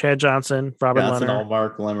 Chad Johnson, Robert Leonard.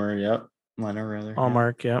 Allmark, Lemmer, yep. Leonard, rather.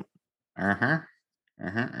 Allmark, yep.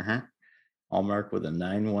 Allmark with a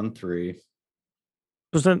 913.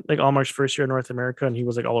 Wasn't like Allmark's first year in North America, and he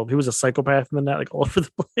was like he was a psychopath in the net, like all over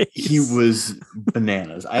the place. He was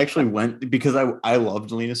bananas. I actually went because I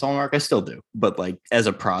loved Linus Allmark. I still do, but like as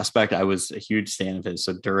a prospect, I was a huge fan of his.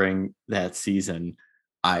 So during that season,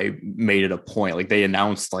 I made it a point. Like they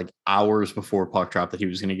announced like hours before puck drop that he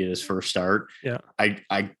was going to get his first start. Yeah.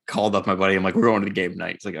 I called up my buddy. I'm like, we're going to the game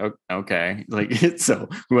tonight. He's like, okay. Like, so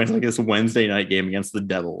we went to like this Wednesday night game against the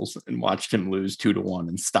Devils and watched him lose 2-1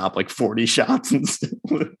 and stop like 40 shots and still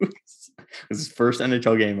lose. It was his first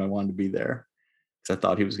NHL game. I wanted to be there because I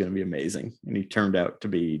thought he was going to be amazing. And he turned out to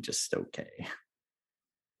be just okay.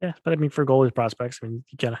 Yeah. But I mean, for goalie prospects, I mean,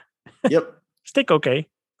 you gotta stick okay.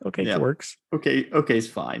 Okay, yeah. It works. Okay, is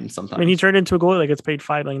fine sometimes. I mean, he turned into a goalie that gets paid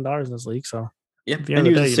 $5 million in this league. So yeah, and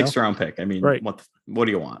he was a 6th round pick. I mean, right. What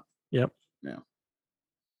do you want? Yep. Yeah.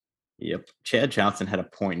 Yep. Chad Johnson had a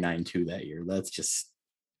 .92 that year. That's just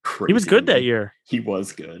crazy. He was good that year. He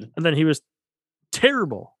was good, and then he was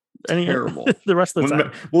terrible. Terrible. The rest of the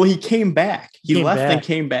time. Well, he came back. He left and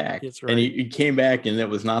came back. That's right. And he came back, and it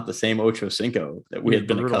was not the same Ocho Cinco that we had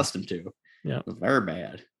been accustomed to. Yeah. It was very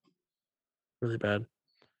bad. Really bad.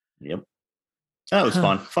 Yep. That was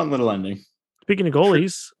fun. Fun little ending. Speaking of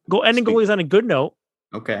goalies, goalies on a good note.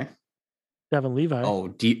 Okay. Devin Levi.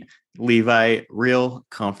 Oh, Levi, real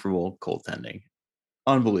comfortable goaltending.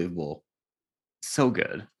 Unbelievable. So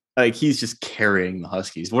good. Like he's just carrying the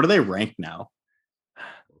Huskies. What are they ranked now?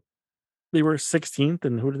 They were 16th,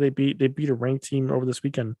 and who did they beat? They beat a ranked team over this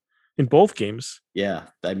weekend in both games. Yeah,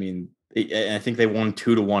 I mean, I think they won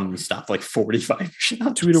 2-1 and stopped like 45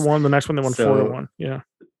 shots. 2-1. The next one they won 4-1. Yeah.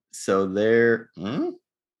 So they're. I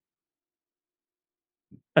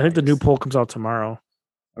think the new poll comes out tomorrow.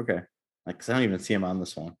 Okay, because I don't even see them on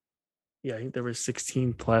this one. Yeah, I think they were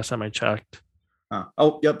 16th last time I checked.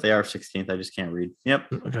 Oh, yep, they are 16th. I just can't read.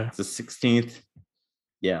 Yep. Okay. It's the 16th.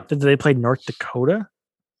 Yeah. Did they play North Dakota?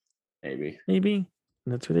 Maybe. And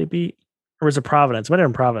that's who they beat. Or was it Providence? Might have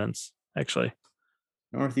been Providence, actually.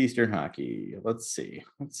 Northeastern Hockey. Let's see.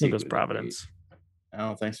 I think it was Providence.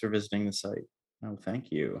 Oh, thanks for visiting the site. Oh,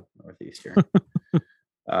 thank you, Northeastern.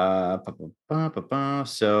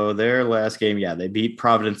 So their last game, yeah, they beat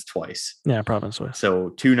Providence twice. Yeah, Providence twice. So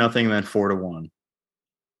 2-0, then 4-1.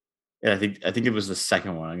 And I think it was the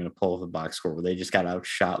second one. I'm going to pull up the box score where they just got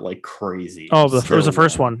outshot like crazy. Oh, it was the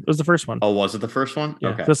first one. It was the first one. Oh, was it the first one? Yeah.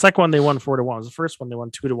 Okay. The second one they won 4-1. It was the first one they won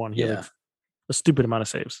 2-1. He had like a stupid amount of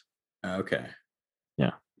saves. Okay.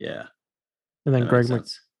 Yeah. Yeah. And then Greg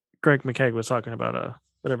McKegg was talking about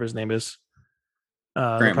whatever his name is.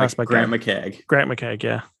 Grant McKegg. Grant McKegg,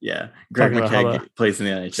 yeah. Yeah. Grant McKegg plays in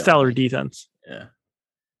the NHL. Stellar defense. Yeah.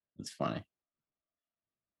 It's funny.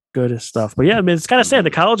 Good stuff. But yeah, I mean, it's kind of sad.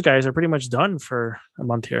 The college guys are pretty much done for a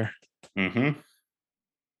month here. Mm-hmm.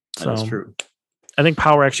 That's true. I think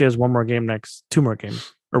Power actually has two more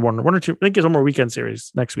games, or one or two. I think he has one more weekend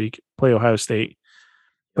series next week. Play Ohio State.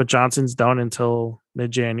 But Johnson's done until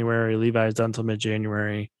mid-January. Levi's done until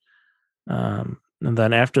mid-January. And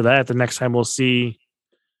then after that, the next time we'll see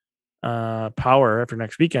Power after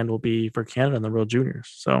next weekend will be for Canada and the World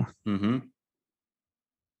Juniors. So. Mm-hmm.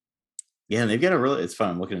 Yeah, and they've got it's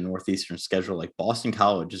fun. I'm looking at Northeastern schedule. Like Boston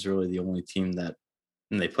College is really the only team and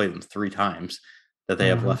they play them 3 times that they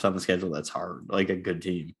have left on the schedule. That's hard. Like a good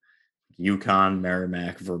team. UConn,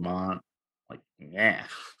 Merrimack, Vermont. Like, yeah.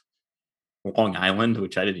 Long Island,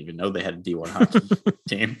 which I didn't even know they had a D1 hockey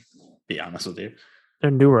team. Be honest with you.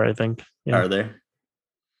 They're newer, I think. Yeah. Are they?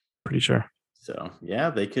 Pretty sure. So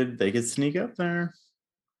yeah, they could sneak up there.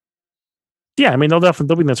 Yeah, I mean they'll be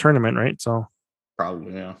in the tournament, right? So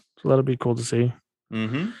probably, yeah. So that'll be cool to see.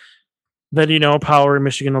 Mm-hmm. Then, Power in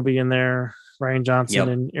Michigan will be in there. Ryan Johnson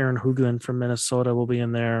and Aaron Hoogland from Minnesota will be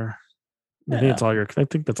in there. Yeah. I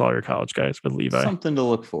think that's all your college guys with Levi. Something to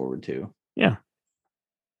look forward to. Yeah.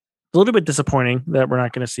 A little bit disappointing that we're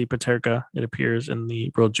not going to see Peterka, it appears, in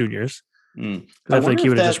the World Juniors. I think he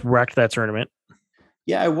would have just wrecked that tournament.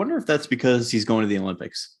 Yeah, I wonder if that's because he's going to the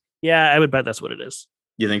Olympics. Yeah, I would bet that's what it is.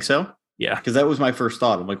 You think so? Yeah. Because that was my first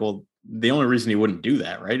thought. I'm like, well, the only reason he wouldn't do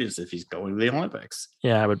that, right, is if he's going to the Olympics.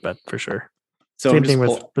 Yeah, I would bet for sure. So same thing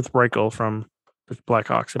with Reichel from the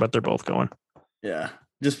Blackhawks. I bet they're both going. Yeah,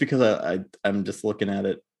 just because I'm just looking at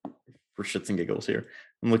it for shits and giggles here.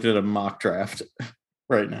 I'm looking at a mock draft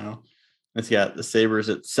right now. It's got the Sabres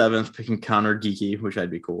at 7th picking Connor Geeky, which I'd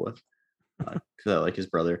be cool with because I like his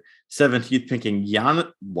brother. 17th picking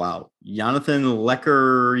Jonathan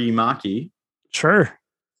Lekkerimäki. Sure.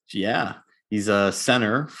 Yeah. He's a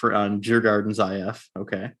center on Djurgården's IF.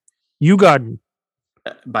 Okay. Djurgården.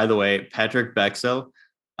 By the way, Patrick Bexell,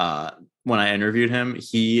 when I interviewed him,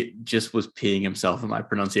 he just was peeing himself in my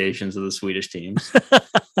pronunciations of the Swedish teams.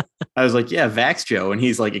 I was like, yeah, Vax Joe. And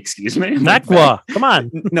he's like, excuse me? Vakwa. Come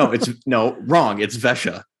on. No, wrong. It's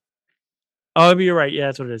Vesha. Oh, you're right. Yeah,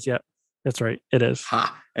 that's what it is. Yeah, that's right. It is.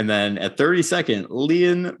 Ha. And then at 32nd,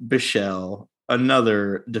 Leon Bichelle,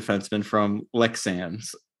 another defenseman from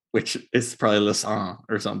Lexans, which is probably Lausanne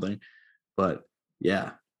or something. But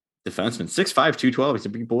yeah, defenseman, 6'5", 212. He's a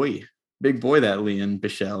big boy. Big boy, that Leon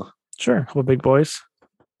Bichelle. Sure. A couple big boys.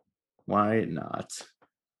 Why not?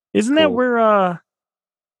 Isn't that where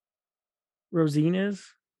Rosine is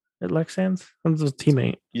at Lexans? That's his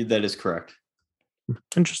teammate. Yeah, that is correct.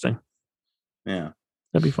 Interesting. Yeah.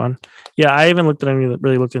 That'd be fun. Yeah, I haven't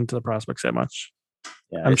really looked into the prospects that much.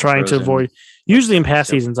 Yeah, I'm trying to avoid. Usually in past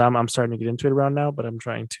seasons, I'm starting to get into it around now, but I'm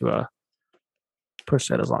trying to push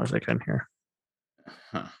that as long as I can here.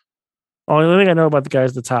 Huh. Only thing I know about the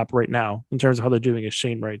guys at the top right now, in terms of how they're doing, is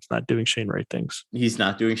Shane Wright's not doing Shane Wright things. He's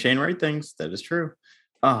not doing Shane Wright things. That is true.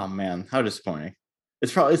 Oh man, how disappointing!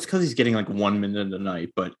 It's because he's getting like 1 minute a night,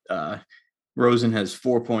 but Rosen has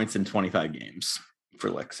 4 points in 25 games for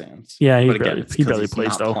Lexans. Yeah, he barely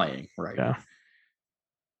plays though. Playing, right? Yeah.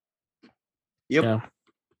 Yep. Yeah.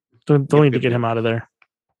 Don't need to get him out of there.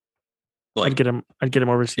 Like, I'd get him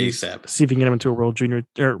overseas. ASAP. See if we can get him into a World Junior,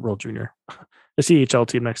 a CHL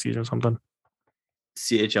team next season or something.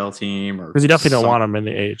 CHL team, or because you definitely don't want him in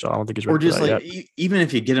the AHL. I don't think he's ready. Or just for that like yet. Even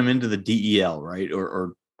if you get him into the DEL, right?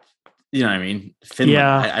 Or you know what I mean? Finland.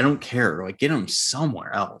 Yeah. I don't care. Like get him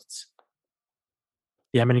somewhere else.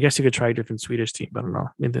 Yeah, I mean, I guess you could try a different Swedish team, but I don't know.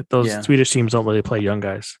 I mean, those Yeah. Swedish teams don't really play young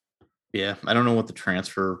guys. Yeah, I don't know what the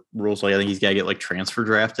transfer rules like. I think he's got to get like transfer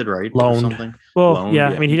drafted, right? Loaned. Or something. Well, Loaned, yeah,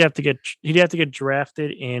 I mean, he'd have to get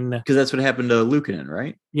drafted in. Because that's what happened to Luukkonen,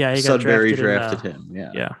 right? Yeah, he got Sudbury drafted him.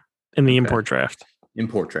 Yeah. Yeah, in the Okay. import draft.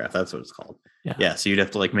 Import draft. That's what it's called. Yeah. Yeah. So you'd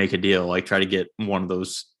have to like make a deal, like try to get one of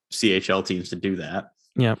those CHL teams to do that.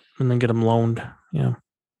 Yeah, and then get him loaned. Yeah.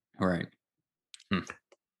 Right.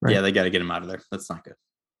 Right. Yeah, they got to get him out of there. That's not good.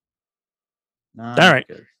 Not All right.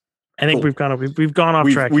 good. I think Cool. we've gone off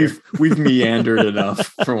track. We've meandered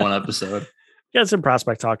enough for one episode. Got some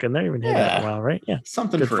prospect talk in there. We've been hanging out a while, right? Yeah.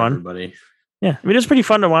 Something Good for fun. everybody. Yeah. I mean, it's pretty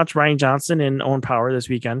fun to watch Ryan Johnson and Owen Power this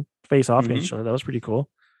weekend face off against each other. That was pretty cool.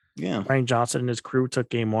 Yeah. Ryan Johnson and his crew took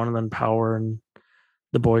game 1, and then Power and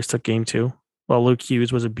the boys took game 2. While Luke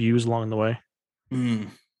Hughes was abused along the way.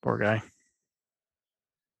 Poor guy.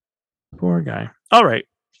 Poor guy. All right.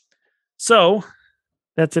 So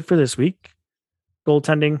that's it for this week.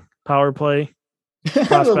 Goaltending, power play.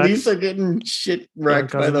 The Leafs are getting shit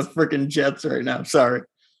wrecked by the freaking Jets right now. Sorry.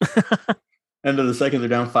 End of the second, they're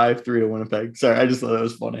down 5-3 to Winnipeg. Sorry, I just thought that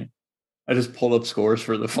was funny. I just pulled up scores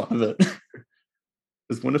for the fun of it.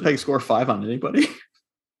 Does Winnipeg score 5 on anybody? I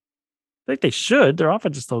think they should. Their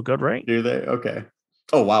offense is still good, right? Do they? Okay.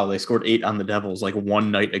 Oh, wow. They scored 8 on the Devils like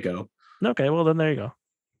one night ago. Okay, well, then there you go.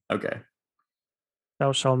 Okay.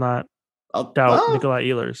 Thou shall not doubt Well, Nikolai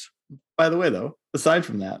Ehlers. by the way, though, aside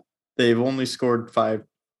from that, they've only scored 5.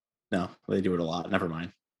 No, they do it a lot. Never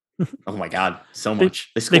mind. Oh my God, so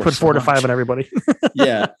much. They put 4 to 5 on everybody.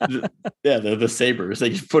 Yeah, the Sabres.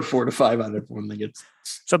 They just put 4 to 5 on everyone. They get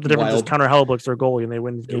Except the difference is Connor Hellebuyck's their goalie, and they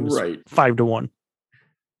win games right 5-1.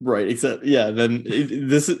 Right. Except, yeah. Then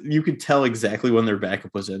you could tell exactly when their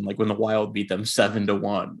backup was in, like when the Wild beat them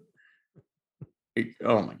 7-1.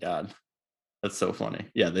 Oh my God, that's so funny.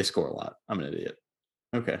 Yeah, they score a lot. I'm an idiot.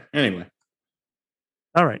 Okay. Anyway.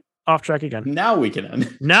 All right. Off track again. Now we can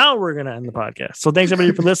end. Now we're going to end the podcast. So thanks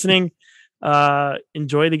everybody for listening.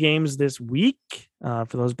 Enjoy the games this week. For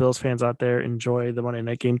those Bills fans out there, enjoy the Monday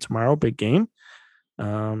night game tomorrow. Big game.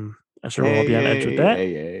 I'm sure we'll all be on edge with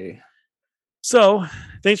that. So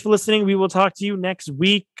thanks for listening. We will talk to you next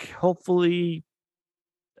week. Hopefully,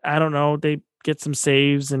 I don't know, they get some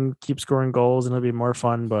saves and keep scoring goals and it'll be more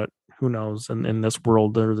fun, but who knows in this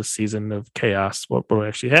world or the season of chaos, what will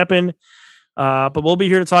actually happen. But we'll be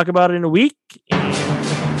here to talk about it in a week. And we'll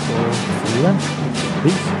see you then.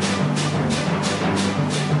 Peace.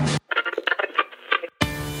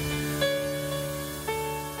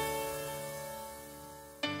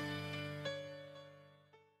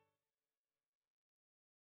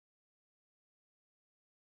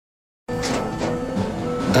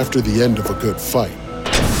 After the end of a good fight,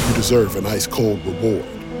 you deserve an ice-cold reward.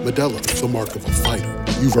 Modelo, the mark of a fighter.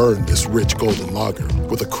 You've earned this rich golden lager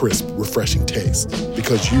with a crisp, refreshing taste.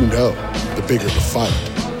 Because you know, the bigger the fight,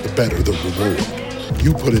 the better the reward.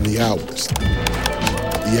 You put in the hours,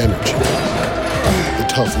 the energy, the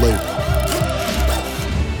tough labor.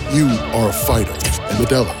 You are a fighter, and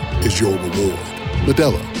Modelo is your reward.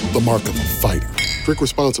 Modelo, the mark of a fighter. Drink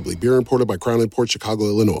responsibly. Beer imported by Crown Imports, Chicago,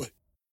 Illinois.